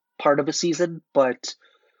least part of a season, but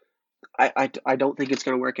I don't think it's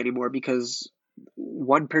going to work anymore, because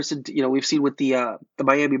one person, we've seen with the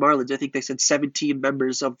Miami Marlins, I think they said 17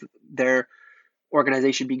 members of their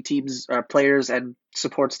organization, being teams, players, and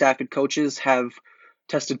support staff and coaches, have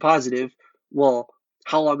tested positive. Well,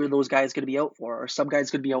 how long are those guys going to be out for? Are some guys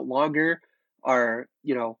going to be out longer? Are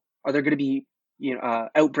there going to be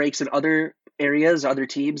outbreaks in other areas, other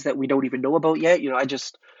teams that we don't even know about yet?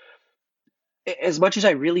 As much as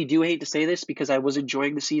I really do hate to say this, because I was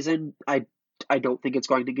enjoying the season, I don't think it's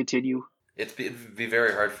going to continue. It'd be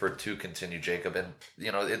very hard for it to continue, Jacob. And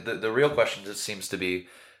the real question just seems to be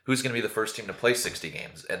who's going to be the first team to play 60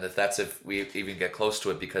 games, and if we even get close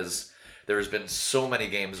to it, because there's been so many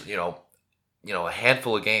games, a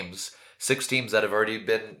handful of games, 6 teams that have already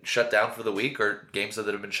been shut down for the week, or games that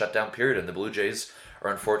have been shut down, period. And the Blue Jays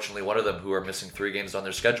are unfortunately one of them, who are missing 3 games on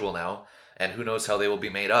their schedule now, and who knows how they will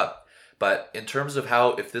be made up. But in terms of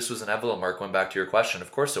if this was inevitable, Mark, going back to your question,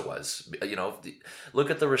 of course it was.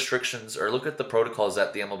 Look at the restrictions, or look at the protocols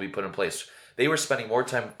that the MLB put in place. They were spending more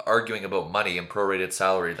time arguing about money and prorated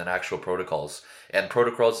salary than actual protocols. And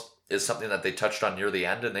protocols is something that they touched on near the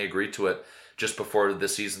end, and they agreed to it just before the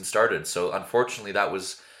season started. So unfortunately,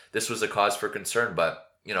 this was a cause for concern. But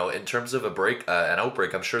in terms of an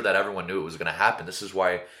outbreak, I'm sure that everyone knew it was going to happen. This is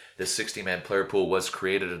why this 60-man player pool was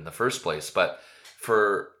created in the first place. But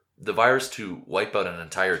for the virus to wipe out an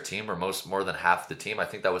entire team, or more than half the team, I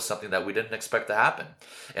think that was something that we didn't expect to happen.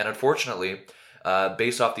 And unfortunately,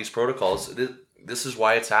 based off these protocols, this is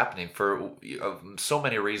why it's happening, for so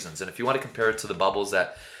many reasons. And if you want to compare it to the bubbles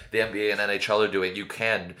that the NBA and NHL are doing, you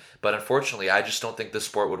can. But unfortunately, I just don't think the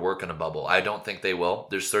sport would work in a bubble. I don't think they will.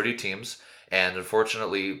 There's 30 teams, And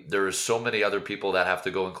unfortunately, there are so many other people that have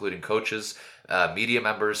to go, including coaches, media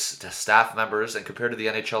members, staff members, and compared to the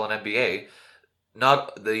NHL and NBA,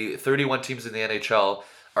 not the 31 teams in the NHL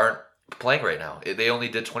aren't playing right now. They only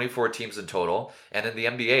did 24 teams in total, and in the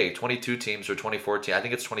NBA, 22 teams or 24 teams, I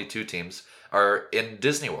think it's 22 teams are in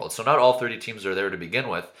Disney World. So not all 30 teams are there to begin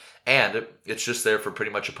with, and it's just there for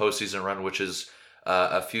pretty much a postseason run, which is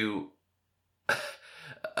a few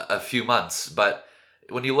months. But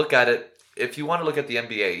when you look at it, if you want to look at the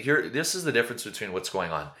NBA, this is the difference between what's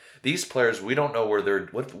going on. These players, we don't know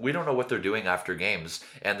what they're doing after games,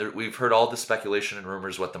 and we've heard all the speculation and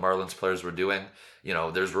rumors what the Marlins players were doing. You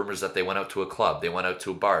know, there's rumors that they went out to a club, they went out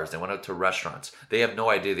to bars, they went out to restaurants. They have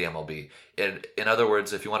no idea, the MLB. In other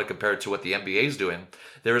words, if you want to compare it to what the NBA is doing,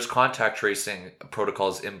 there is contact tracing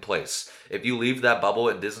protocols in place. If you leave that bubble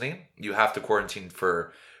in Disney, you have to quarantine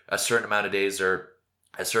for a certain amount of days or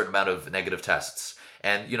a certain amount of negative tests.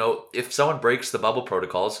 And, you know, if someone breaks the bubble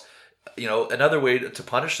protocols, you know, another way to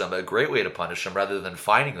punish them, a great way to punish them rather than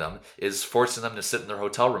fining them, is forcing them to sit in their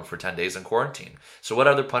hotel room for 10 days in quarantine. So what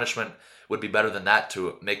other punishment would be better than that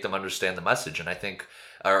to make them understand the message? And I think,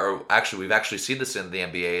 or actually, we've actually seen this in the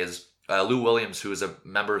NBA, is Lou Williams, who is a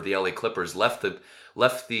member of the LA Clippers, left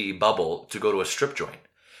the bubble to go to a strip joint.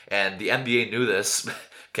 And the NBA knew this.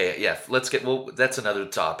 Okay, yeah, that's another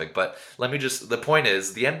topic, but the point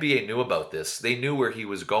is, the NBA knew about this. They knew where he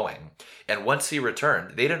was going. And once he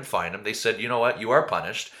returned, they didn't fine him. They said, you know what, you are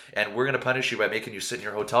punished, and we're going to punish you by making you sit in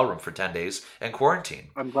your hotel room for 10 days and quarantine.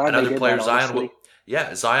 I'm glad Another they did player, that, honestly.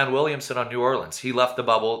 Zion Williamson on New Orleans. He left the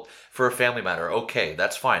bubble for a family matter. Okay,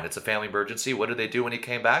 that's fine. It's a family emergency. What did they do when he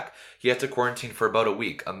came back? He had to quarantine for about a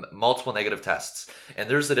week, multiple negative tests. And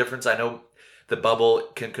there's the difference. I know the bubble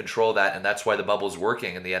can control that, and that's why the bubble's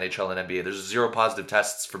working in the NHL and NBA. There's 0 positive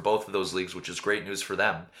tests for both of those leagues, which is great news for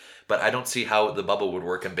them. But I don't see how the bubble would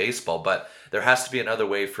work in baseball. But there has to be another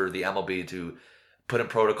way for the MLB to put in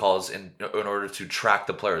protocols in order to track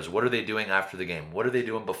the players. What are they doing after the game? What are they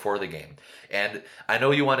doing before the game? And I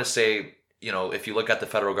know you want to say, you know, if you look at the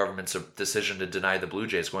federal government's decision to deny the Blue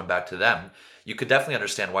Jays, going back to them, you could definitely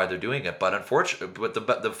understand why they're doing it. But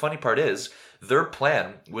the funny part is, their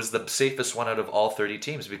plan was the safest one out of all 30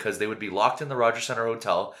 teams, because they would be locked in the Rogers Center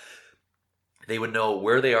Hotel. They would know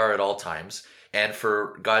where they are at all times. And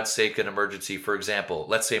for God's sake, an emergency, for example,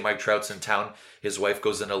 let's say Mike Trout's in town, his wife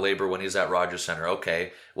goes into labor when he's at Rogers Center.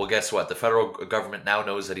 Okay, well, guess what? The federal government now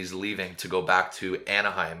knows that he's leaving to go back to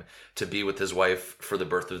Anaheim to be with his wife for the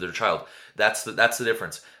birth of their child. That's the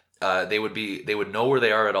difference. They would know where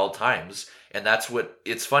they are at all times, and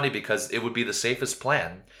it's funny because it would be the safest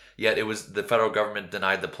plan. Yet it was the federal government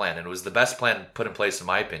denied the plan, and it was the best plan put in place, in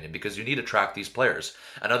my opinion, because you need to track these players.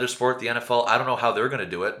 Another sport, the NFL, I don't know how they're going to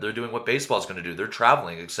do it. They're doing what baseball is going to do. They're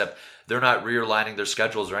traveling, except they're not realigning their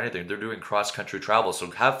schedules or anything. They're doing cross-country travel,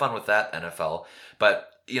 so have fun with that, NFL.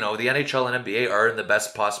 But, you know, the NHL and NBA are in the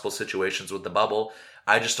best possible situations with the bubble.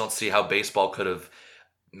 I just don't see how baseball could have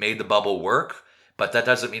made the bubble work. But that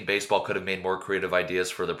doesn't mean baseball could have made more creative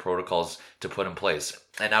ideas for the protocols to put in place.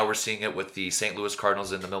 And now we're seeing it with the St. Louis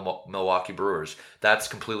Cardinals and the Milwaukee Brewers. That's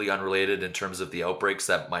completely unrelated in terms of the outbreaks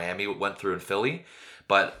that Miami went through in Philly.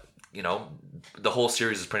 But, you know, the whole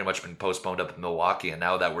series has pretty much been postponed up in Milwaukee. And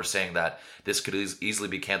now that we're saying that this could easily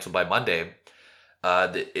be canceled by Monday,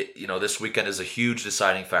 this weekend is a huge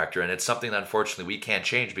deciding factor. And it's something that unfortunately we can't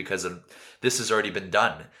change because this has already been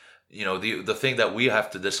done. You know, the thing that we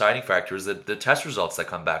have to, the deciding factor is that the test results that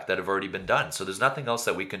come back that have already been done. So there's nothing else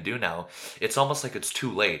that we can do now. It's almost like it's too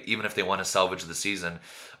late, even if they want to salvage the season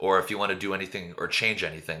or if you want to do anything or change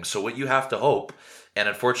anything. So what you have to hope, and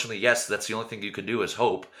unfortunately, yes, that's the only thing you can do is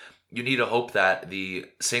hope. You need to hope that the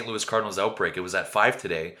St. Louis Cardinals outbreak, it was at 5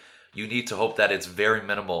 today. You need to hope that it's very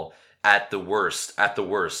minimal at the worst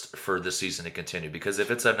for the season to continue. Because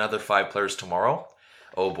if it's another 5 players tomorrow,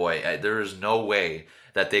 oh boy, there is no way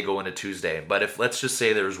that they go into Tuesday. But if, let's just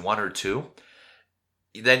say there's 1 or 2,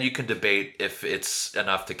 then you can debate if it's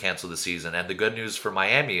enough to cancel the season. And the good news for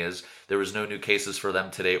Miami is there was no new cases for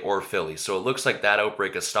them today or Philly. So it looks like that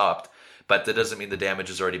outbreak has stopped, but that doesn't mean the damage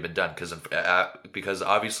has already been done because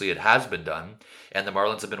obviously it has been done. And the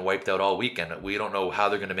Marlins have been wiped out all weekend. We don't know how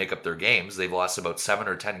they're going to make up their games. They've lost about 7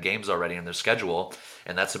 or 10 games already in their schedule,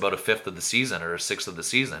 and that's about a fifth of the season or a sixth of the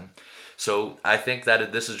season. So I think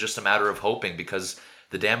that this is just a matter of hoping because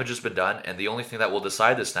the damage has been done, and the only thing that will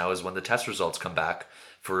decide this now is when the test results come back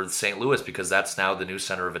for St. Louis, because that's now the new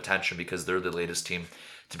center of attention because they're the latest team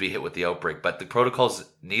to be hit with the outbreak. But the protocols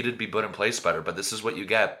needed to be put in place better. But this is what you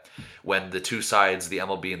get when the two sides, the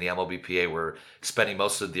MLB and the MLBPA, were spending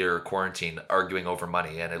most of their quarantine arguing over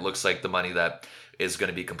money. And it looks like the money that is going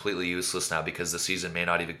to be completely useless now because the season may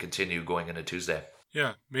not even continue going into Tuesday.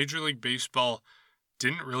 Yeah, Major League Baseball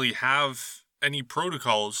didn't really have any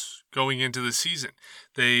protocols going into the season.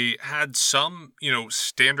 They had some,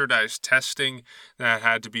 standardized testing that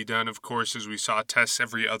had to be done, of course, as we saw tests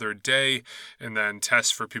every other day, and then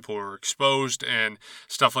tests for people who were exposed and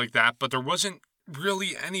stuff like that. But there wasn't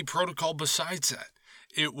really any protocol besides that.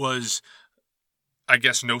 It was, I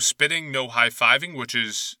guess, no spitting, no high-fiving, which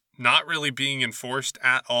is not really being enforced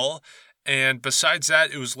at all. And besides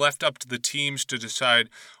that, it was left up to the teams to decide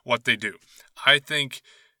what they do. I think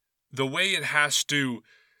the way it has to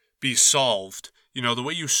be solved, the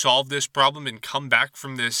way you solve this problem and come back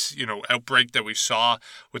from this, outbreak that we saw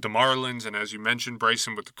with the Marlins and, as you mentioned,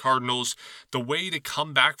 Bryson, with the Cardinals, the way to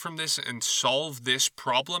come back from this and solve this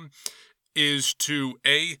problem is to,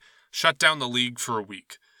 A, shut down the league for a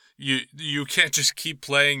week. You can't just keep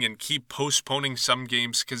playing and keep postponing some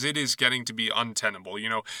games because it is getting to be untenable.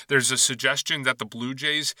 There's a suggestion that the Blue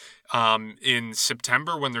Jays in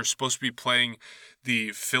September, when they're supposed to be playing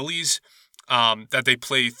the Phillies, that they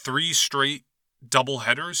play 3 straight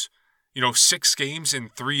doubleheaders, 6 games in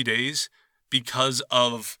 3 days because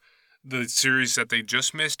of the series that they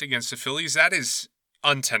just missed against the Phillies. That is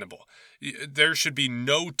untenable. There should be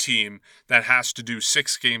no team that has to do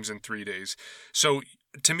 6 games in 3 days. So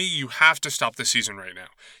to me, you have to stop the season right now.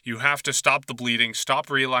 You have to stop the bleeding, stop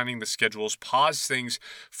realigning the schedules, pause things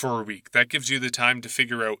for a week. That gives you the time to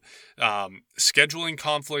figure out scheduling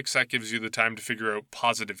conflicts. That gives you the time to figure out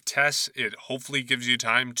positive tests. It hopefully gives you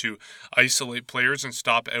time to isolate players and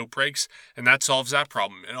stop outbreaks, and that solves that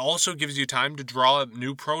problem. It also gives you time to draw up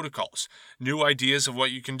new protocols, new ideas of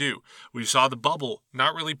what you can do. We saw the bubble,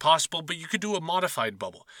 not really possible, but you could do a modified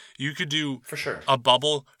bubble. You could do For sure. a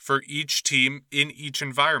bubble for each team in each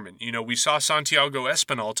environment. We saw Santiago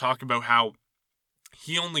Espinal talk about how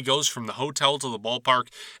he only goes from the hotel to the ballpark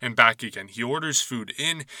and back again. He orders food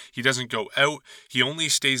in. He doesn't go out. He only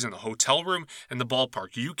stays in the hotel room and the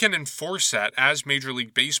ballpark. You can enforce that as Major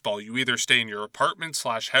League Baseball. You either stay in your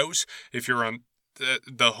apartment/house if you're on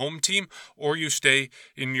the home team, or you stay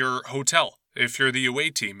in your hotel if you're the away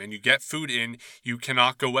team and you get food in. You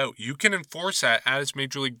cannot go out. You can enforce that as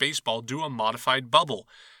Major League Baseball. Do a modified bubble.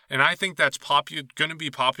 And I think that's going to be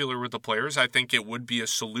popular with the players. I think it would be a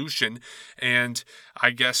solution. And I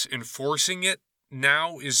guess enforcing it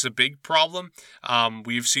now is a big problem.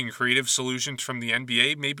 We've seen creative solutions from the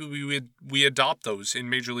NBA. Maybe we adopt those in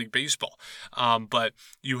Major League Baseball. But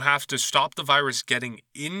you have to stop the virus getting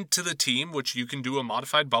into the team, which you can do a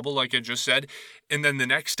modified bubble, like I just said. And then the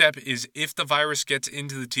next step is, if the virus gets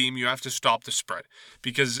into the team, you have to stop the spread,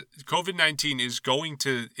 because COVID-19 is going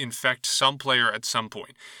to infect some player at some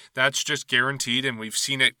point. That's just guaranteed, and we've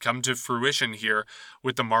seen it come to fruition here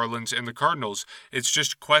with the Marlins and the Cardinals. It's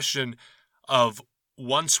just a question of,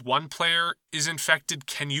 once one player is infected,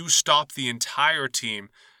 can you stop the entire team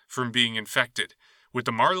from being infected? With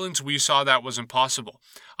the Marlins, we saw that was impossible.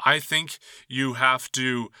 I think you have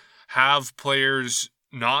to have players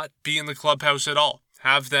not be in the clubhouse at all.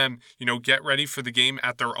 Have them, get ready for the game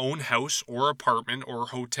at their own house or apartment or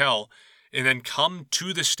hotel, and then come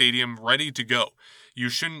to the stadium ready to go. You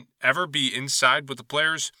shouldn't ever be inside with the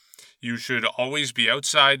players. You should always be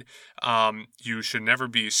outside. You should never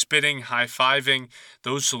be spitting, high-fiving,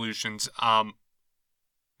 those solutions.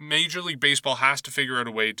 Major League Baseball has to figure out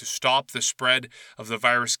a way to stop the spread of the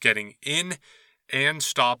virus getting in and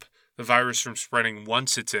stop the virus from spreading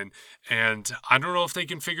once it's in. And I don't know if they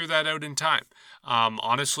can figure that out in time.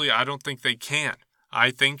 Honestly, I don't think they can. I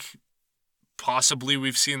think possibly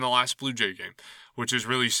we've seen the last Blue Jay game, which is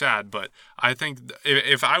really sad. But I think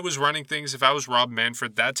if I was running things, if I was Rob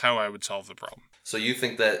Manfred, that's how I would solve the problem. So you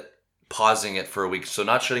think that pausing it for a week, so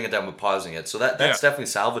not shutting it down, but pausing it, so that's definitely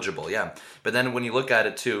salvageable, yeah. But then when you look at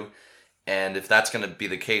it too, and if that's going to be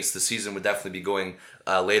the case, the season would definitely be going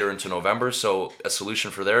later into November. So a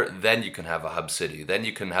solution for there, then you can have a hub city, then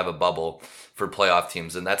you can have a bubble for playoff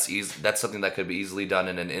teams, and that's something that could be easily done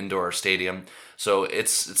in an indoor stadium. So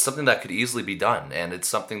it's something that could easily be done, and it's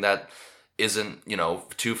something that isn't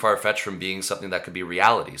too far-fetched from being something that could be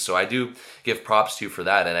reality. So I do give props to you for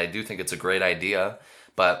that, and I do think it's a great idea.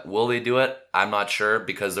 But will they do it? I'm not sure,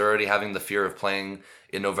 because they're already having the fear of playing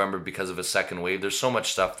in November because of a second wave. There's so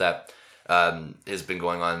much stuff that has been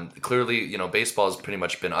going on. Clearly, baseball has pretty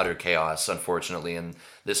much been utter chaos, unfortunately, and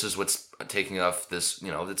this is what's taking off this,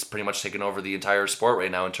 it's pretty much taken over the entire sport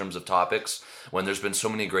right now in terms of topics, when there's been so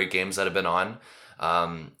many great games that have been on.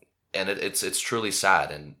 And it's truly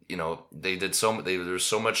sad. And, there's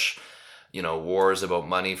so much, wars about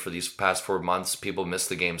money for these past 4 months. People miss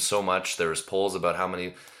the game so much. There's polls about how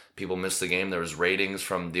many people missed the game. There was ratings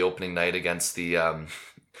from the opening night against the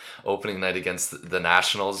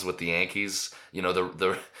Nationals with the Yankees. You know,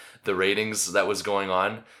 the ratings that was going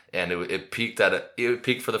on, and it peaked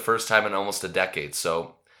for the first time in almost a decade.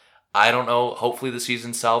 So I don't know. Hopefully the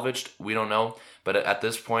season's salvaged. We don't know. But at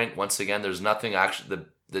this point, once again, there's nothing actually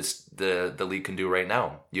the league can do right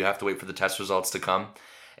now. You have to wait for the test results to come,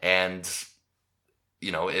 and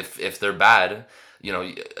you know, if they're bad, you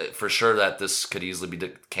know, for sure that this could easily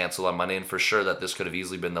be canceled on Monday, and for sure that this could have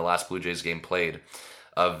easily been the last Blue Jays game played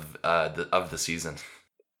of the season.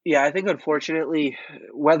 Yeah, I think unfortunately,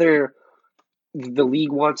 whether the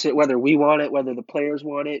league wants it, whether we want it, whether the players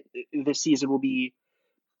want it, this season will be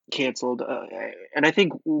canceled. And I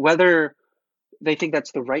think whether they think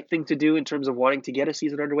that's the right thing to do in terms of wanting to get a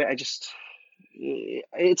season underway,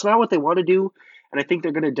 it's not what they want to do, and I think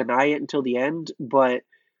they're going to deny it until the end. But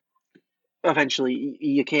eventually,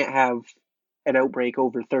 you can't have an outbreak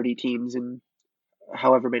over 30 teams and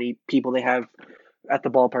however many people they have at the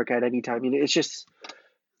ballpark at any time. I mean, it's just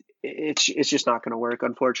not going to work,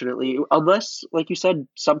 unfortunately, unless, like you said,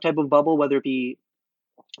 some type of bubble, whether it be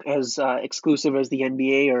as exclusive as the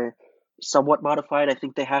NBA or somewhat modified. I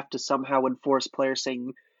think they have to somehow enforce players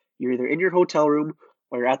saying you're either in your hotel room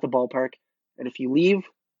or you're at the ballpark, and if you leave,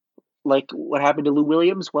 like what happened to Lou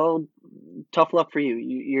Williams, well, tough luck for you.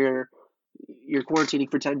 You're quarantining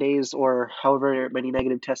for 10 days or however many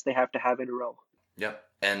negative tests they have to have in a row. Yep.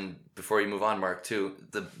 And before you move on, Mark, too,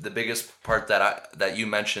 the biggest part that you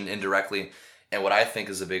mentioned indirectly, and what I think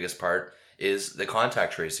is the biggest part, is the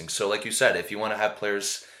contact tracing. So like you said, if you want to have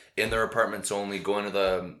players in their apartments only, going to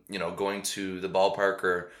the ballpark,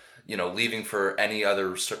 or, you know, leaving for any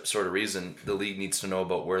other sort of reason, the league needs to know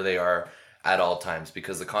about where they are at all times,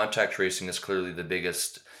 because the contact tracing is clearly the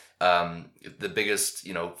biggest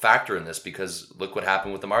factor in this, because look what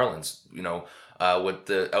happened with the Marlins. You know, with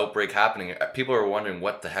the outbreak happening, people are wondering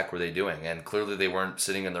what the heck were they doing, and clearly they weren't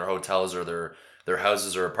sitting in their hotels or their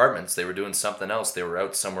houses or apartments. They were doing something else. They were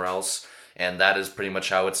out somewhere else, and that is pretty much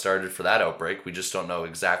how it started for that outbreak. We just don't know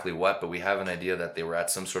exactly what, but we have an idea that they were at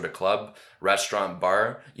some sort of club, restaurant,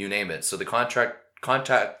 bar, you name it. So the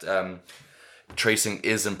contact tracing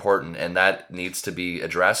is important, and that needs to be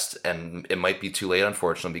addressed, and it might be too late,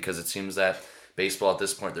 unfortunately, because it seems that baseball at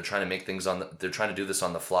this point, they're trying to do this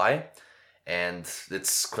on the fly, and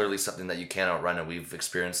it's clearly something that you can't outrun, and we've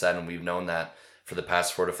experienced that, and we've known that for the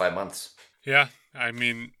past 4 to 5 months. Yeah, I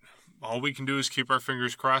mean, all we can do is keep our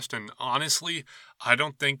fingers crossed, and honestly, I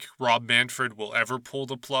don't think Rob Manfred will ever pull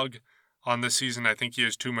the plug on this season. I think he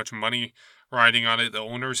has too much money riding on it. The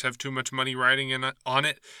owners have too much money riding on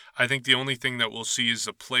it. I think the only thing that we'll see is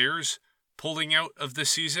the players pulling out of this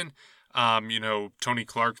season. Tony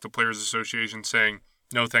Clark, the Players Association, saying,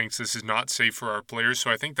 no thanks, this is not safe for our players.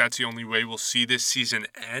 So I think that's the only way we'll see this season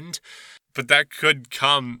end. But that could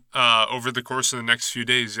come over the course of the next few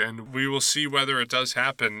days, and we will see whether it does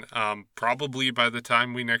happen probably by the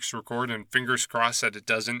time we next record, and fingers crossed that it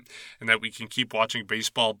doesn't and that we can keep watching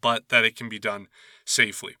baseball, but that it can be done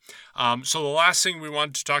safely. So the last thing we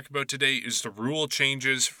wanted to talk about today is the rule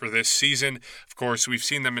changes for this season. Of course, we've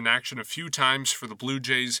seen them in action a few times for the Blue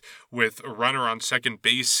Jays with a runner on second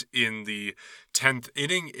base in the 10th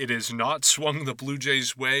inning. It has not swung the Blue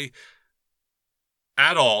Jays' way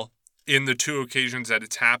at all. In the 2 occasions that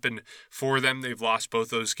it's happened for them, they've lost both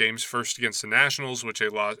those games. First against the Nationals, first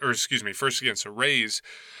against the Rays,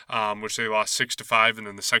 which they lost 6-5, and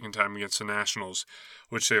then the second time against the Nationals,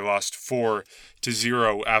 which they lost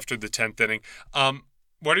 4-0 after the 10th inning.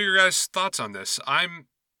 What are your guys' thoughts on this?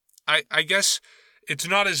 I guess it's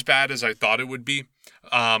not as bad as I thought it would be.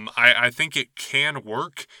 I think it can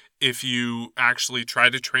work if you actually try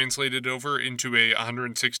to translate it over into a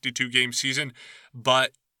 162 game season,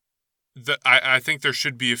 but I think there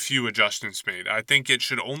should be a few adjustments made. I think it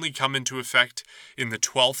should only come into effect in the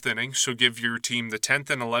 12th inning, so give your team the 10th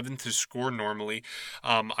and 11th to score normally.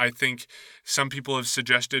 I think some people have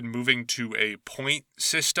suggested moving to a point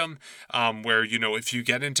system where, if you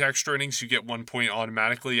get into extra innings, you get 1 point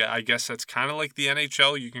automatically. I guess that's kind of like the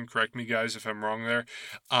NHL. You can correct me, guys, if I'm wrong there.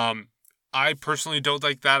 I personally don't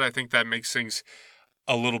like that. I think that makes things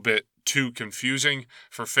a little bit too confusing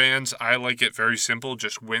for fans. I like it very simple,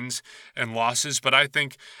 just wins and losses. But I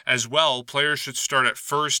think as well, players should start at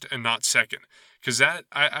first and not second. Because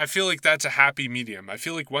I feel like that's a happy medium. I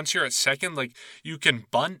feel like once you're at second, like you can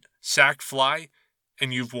bunt, sack, fly,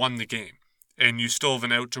 and you've won the game. And you still have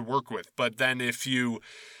an out to work with. But then if you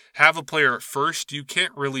have a player at first, you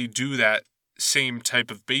can't really do that same type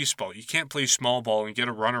of baseball. You can't play small ball and get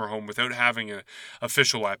a runner home without having an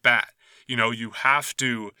official at bat. You have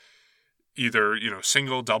to either,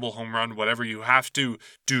 single, double, home run, whatever. You have to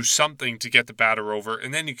do something to get the batter over,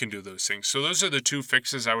 and then you can do those things. So those are the two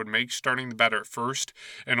fixes I would make, starting the batter at first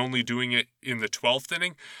and only doing it in the 12th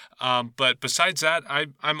inning. But besides that,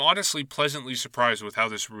 I'm honestly pleasantly surprised with how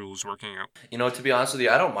this rule is working out. To be honest with you,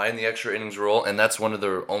 I don't mind the extra innings rule, and that's one of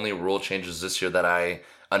the only rule changes this year that I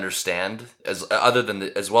understand, as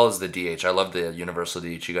well as the DH. I love the universal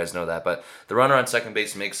DH. You guys know that, but the runner on second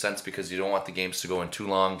base makes sense because you don't want the games to go in too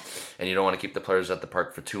long, and you don't want to keep the players at the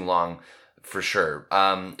park for too long, for sure.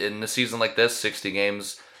 In a season like this, 60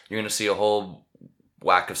 games, you're going to see a whole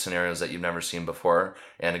whack of scenarios that you've never seen before.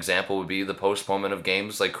 An example would be the postponement of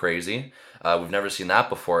games like crazy. We've never seen that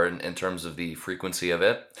before in terms of the frequency of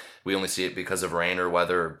it. We only see it because of rain or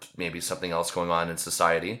weather, or maybe something else going on in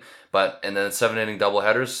society. And then 7-inning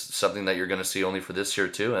doubleheaders, something that you're going to see only for this year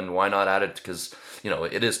too. And why not add it? Because,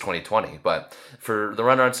 it is 2020. But for the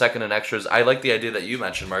runner on second and extras, I like the idea that you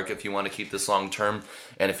mentioned, Mark, if you want to keep this long term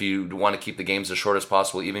and if you want to keep the games as short as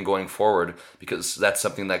possible, even going forward, because that's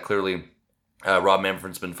something that clearly Rob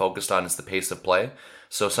Manfred's been focused on, is the pace of play.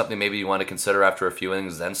 So something maybe you want to consider after a few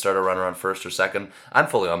innings, then start a runner on first or second. I'm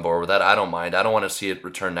fully on board with that. I don't mind. I don't want to see it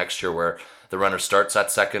return next year where the runner starts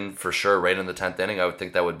at second for sure right in the 10th inning. I would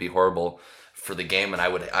think that would be horrible for the game, and I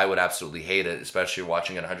would absolutely hate it, especially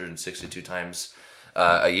watching it 162 times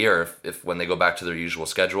a year if when they go back to their usual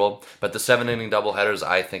schedule. But the 7-inning doubleheaders,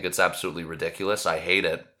 I think it's absolutely ridiculous. I hate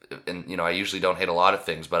it. And I usually don't hate a lot of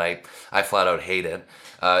things, but I flat out hate it.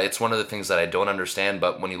 It's one of the things that I don't understand,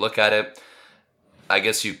 but when you look at it, I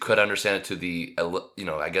guess you could understand it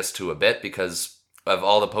to a bit because of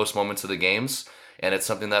all the post moments of the games, and it's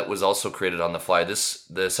something that was also created on the fly. The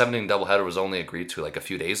 7-inning doubleheader was only agreed to like a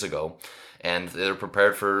few days ago, and they're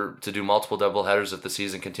prepared to do multiple doubleheaders if the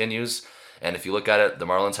season continues. And if you look at it, the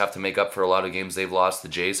Marlins have to make up for a lot of games they've lost. The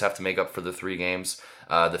Jays have to make up for the 3 games.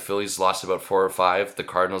 The Phillies lost about 4 or 5. The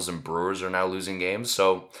Cardinals and Brewers are now losing games.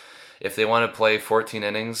 So if they want to play 14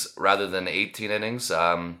 innings rather than 18 innings,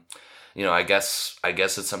 I guess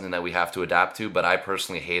it's something that we have to adapt to. But I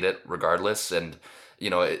personally hate it regardless. And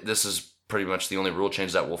this is pretty much the only rule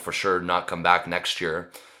change that will for sure not come back next year.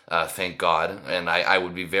 Thank God. And I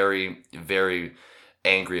would be very, very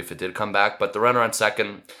angry if it did come back. But the runner on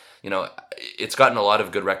second, it's gotten a lot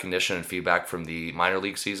of good recognition and feedback from the minor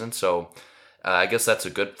league season. So I guess that's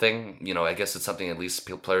a good thing. I guess it's something at least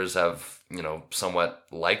players have, somewhat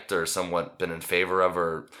liked or somewhat been in favor of,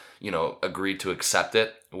 or, agreed to accept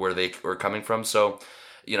it where they were coming from. So,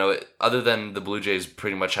 other than the Blue Jays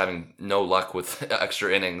pretty much having no luck with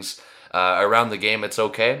extra innings around the game, it's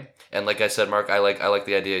okay. And like I said, Mark, I like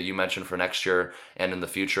the idea you mentioned for next year and in the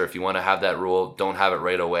future. If you want to have that rule, don't have it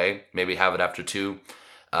right away. Maybe have it after 2.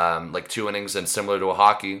 Like 2 innings, and similar to a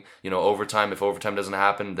hockey, overtime, if overtime doesn't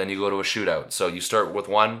happen, then you go to a shootout. So you start with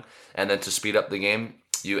 1, and then to speed up the game,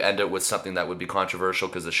 you end it with something that would be controversial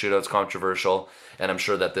because the shootout's controversial, and I'm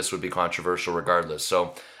sure that this would be controversial regardless.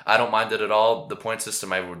 So I don't mind it at all. The point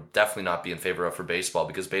system I would definitely not be in favor of for baseball,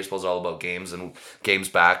 because baseball's all about games and games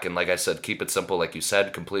back, and like I said, keep it simple like you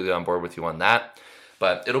said, completely on board with you on that.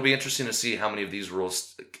 But it'll be interesting to see how many of these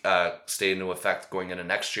rules stay into effect going into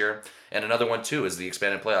next year. And another one too is the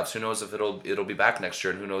expanded playoffs. Who knows if it'll be back next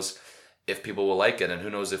year, and who knows if people will like it, and who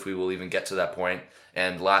knows if we will even get to that point.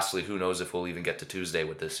 And lastly, who knows if we'll even get to Tuesday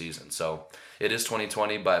with this season. So it is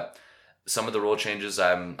 2020, but some of the rule changes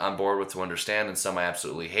I'm on board with to understand, and some I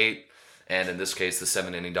absolutely hate. And in this case, the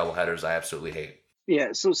 7-inning doubleheaders I absolutely hate.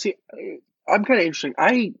 Yeah, so see, I'm kind of interesting.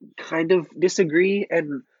 I kind of disagree,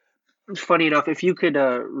 and funny enough, if you could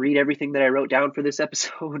read everything that I wrote down for this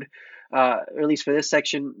episode, or at least for this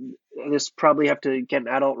section, this probably have to get an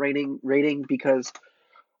adult rating because,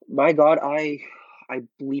 my God, I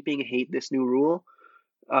bleeping hate this new rule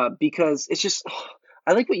because it's just,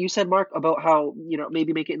 I like what you said, Mark, about how,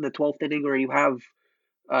 maybe make it in the 12th inning, or you have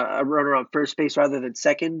a runner on first base rather than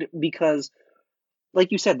second, because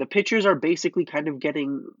like you said, the pitchers are basically kind of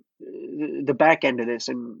getting the back end of this.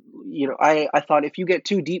 And, I thought if you get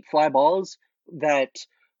 2 deep fly balls that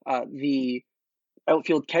the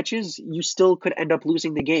outfield catches, you still could end up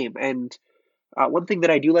losing the game. And one thing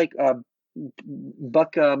that I do like,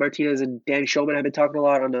 Buck Martinez and Dan Shulman have been talking a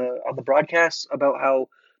lot on the broadcast about how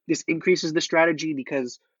this increases the strategy,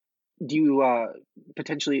 because do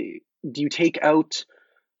you take out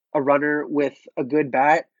a runner with a good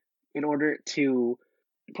bat in order to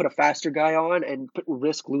put a faster guy on and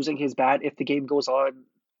risk losing his bat if the game goes on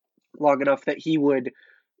long enough that he would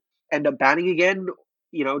end up batting again?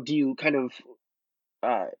 Do you kind of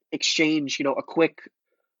exchange, a quick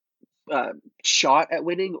shot at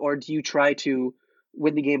winning, or do you try to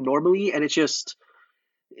win the game normally? And it's just,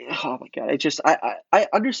 oh my God, I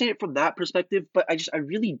understand it from that perspective, but I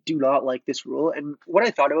really do not like this rule. And what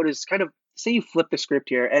I thought about is kind of say you flip the script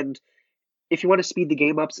here, and if you want to speed the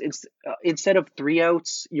game up, instead of 3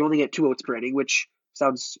 outs, you only get 2 outs per inning, which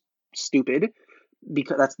sounds stupid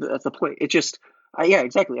because that's the point. It just, yeah,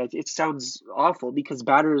 exactly. It sounds awful because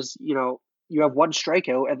batters, you have one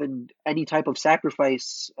strikeout, and then any type of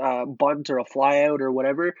sacrifice, bunt or a fly out or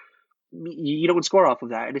whatever, you don't score off of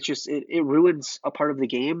that, and it's just it ruins a part of the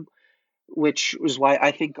game, which is why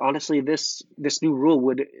I think honestly this new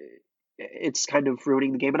rule it's kind of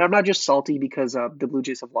ruining the game. And I'm not just salty because the Blue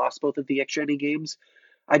Jays have lost both of the extra inning games.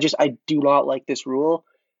 I do not like this rule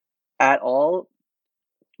at all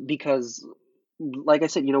because, like I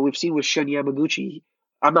said, we've seen with Shun Yamaguchi.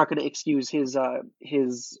 I'm not going to excuse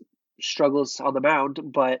his struggles on the mound,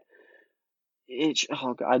 but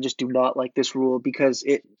oh God, I just do not like this rule because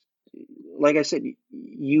like I said,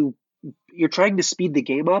 you're trying to speed the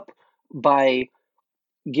game up by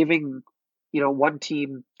giving one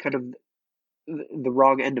team kind of the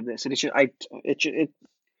wrong end of this, and I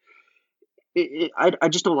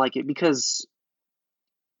just don't like it because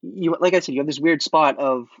like I said, you have this weird spot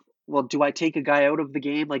of, well, do I take a guy out of the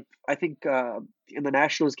game? Like I think in the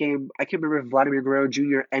Nationals game, I can't remember if Vladimir Guerrero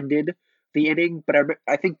Jr. ended the inning, but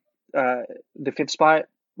I think the fifth spot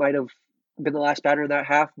might have been the last batter in that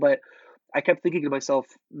half. But I kept thinking to myself,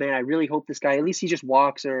 man, I really hope this guy, at least he just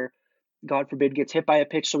walks or, God forbid, gets hit by a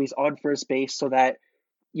pitch so he's on first base so that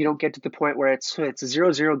you don't get to the point where it's a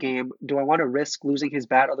 0-0 game. Do I want to risk losing his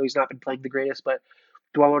bat, although he's not been playing the greatest, but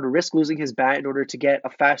do I want to risk losing his bat in order to get a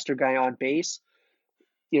faster guy on base?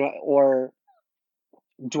 Or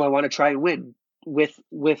do I want to try and win with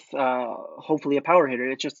hopefully a power hitter?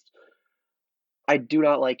 It's just, I do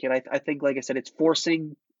not like it. I think, like I said, it's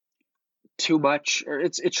forcing too much, or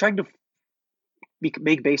it's trying to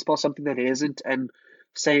make baseball something that it isn't, and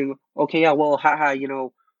saying, okay, yeah, well, haha,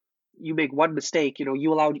 you make one mistake,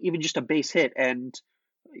 you allowed even just a base hit, and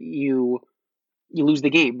you lose the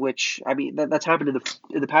game. Which, I mean, that's happened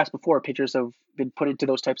in the past before. Pitchers have been put into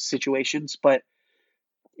those types of situations, but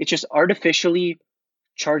it's just artificially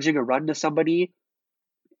charging a run to somebody.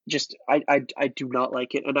 Just I do not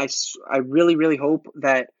like it, and I really really hope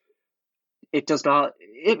that it does not.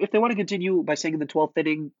 If they want to continue by saying in the 12th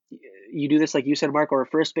inning, you do this like you said, Mark, or a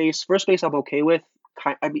first base. First base, I'm okay with.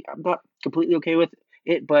 I mean, I'm not completely okay with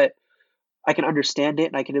it, but I can understand it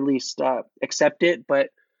and I can at least accept it. But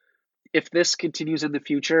if this continues in the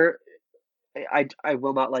future, I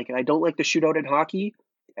will not like it. I don't like the shootout in hockey,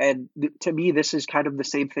 and to me, this is kind of the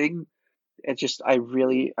same thing. It's just, I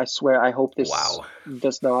swear, I hope this Wow.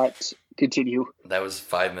 does not continue. That was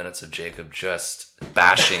 5 minutes of Jacob just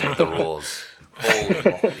bashing the rules. Holy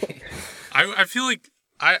moly. I feel like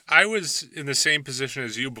I was in the same position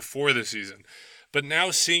as you before the season, but now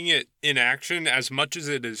seeing it in action, as much as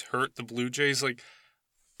it has hurt the Blue Jays, like,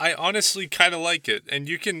 I honestly kind of like it. And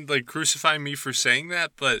you can, like, crucify me for saying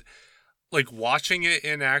that, but, like, watching it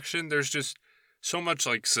in action, there's just so much,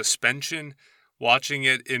 like, suspension. Watching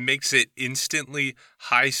it, it makes it instantly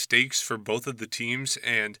high stakes for both of the teams,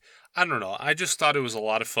 and I don't know, I just thought it was a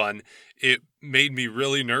lot of fun. It made me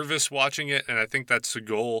really nervous watching it, and I think that's the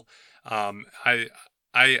goal. I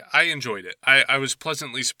enjoyed it. I was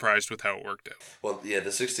pleasantly surprised with how it worked out. Well, yeah, the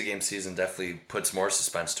 60-game season definitely puts more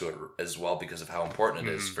suspense to it as well because of how important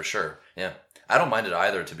it is, for sure. Yeah. I don't mind it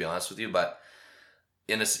either, to be honest with you, but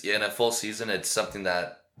in a full season, it's something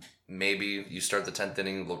that maybe you start the 10th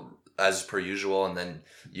inning as per usual, and then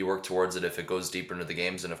you work towards it if it goes deeper into the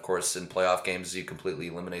games. And of course, in playoff games, you completely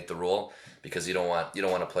eliminate the rule because you don't want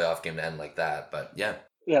a playoff game to end like that. But yeah,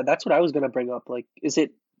 that's what I was gonna bring up. Like, is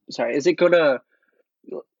it gonna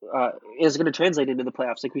translate into the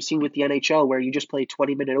playoffs like we've seen with the NHL, where you just play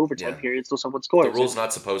 20-minute overtime periods till someone scores? The rule's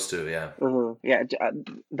not supposed to. Yeah. Yeah,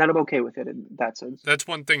 then I'm okay with it in that sense. That's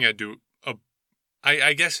one thing I do.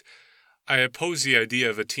 I guess I oppose the idea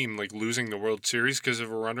of a team like losing the World Series because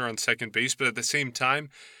of a runner on second base, but at the same time,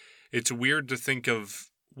 it's weird to think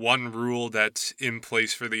of one rule that's in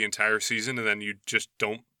place for the entire season and then you just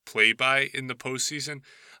don't play by in the postseason.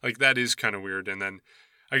 Like, that is kind of weird. And then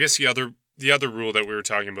I guess the other rule that we were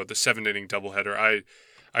talking about, the 7-inning doubleheader,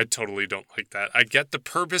 I totally don't like that. I get the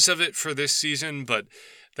purpose of it for this season, but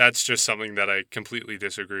that's just something that I completely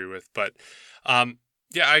disagree with. But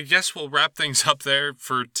yeah, I guess we'll wrap things up there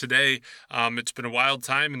for today. It's been a wild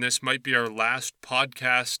time, and this might be our last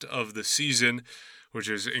podcast of the season, which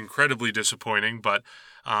is incredibly disappointing. But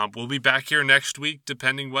we'll be back here next week,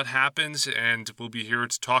 depending what happens, and we'll be here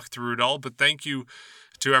to talk through it all. But thank you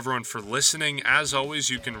to everyone for listening. As always,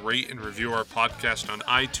 you can rate and review our podcast on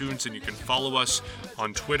iTunes, and you can follow us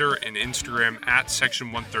on Twitter and Instagram at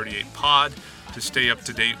Section138Pod to stay up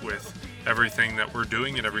to date with everything that we're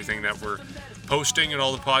doing and everything that we're posting and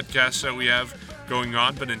all the podcasts that we have going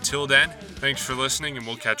on. But until then, thanks for listening, and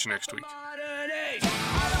we'll catch you next week.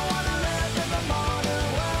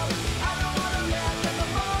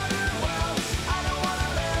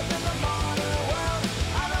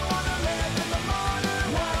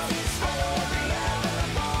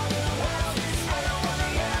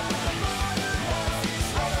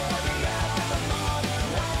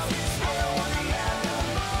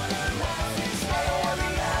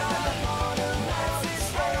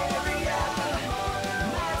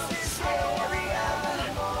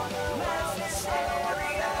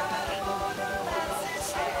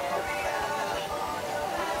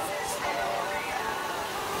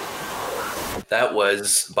 That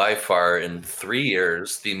was by far in 3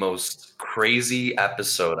 years the most crazy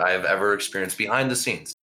episode I have ever experienced behind the scenes.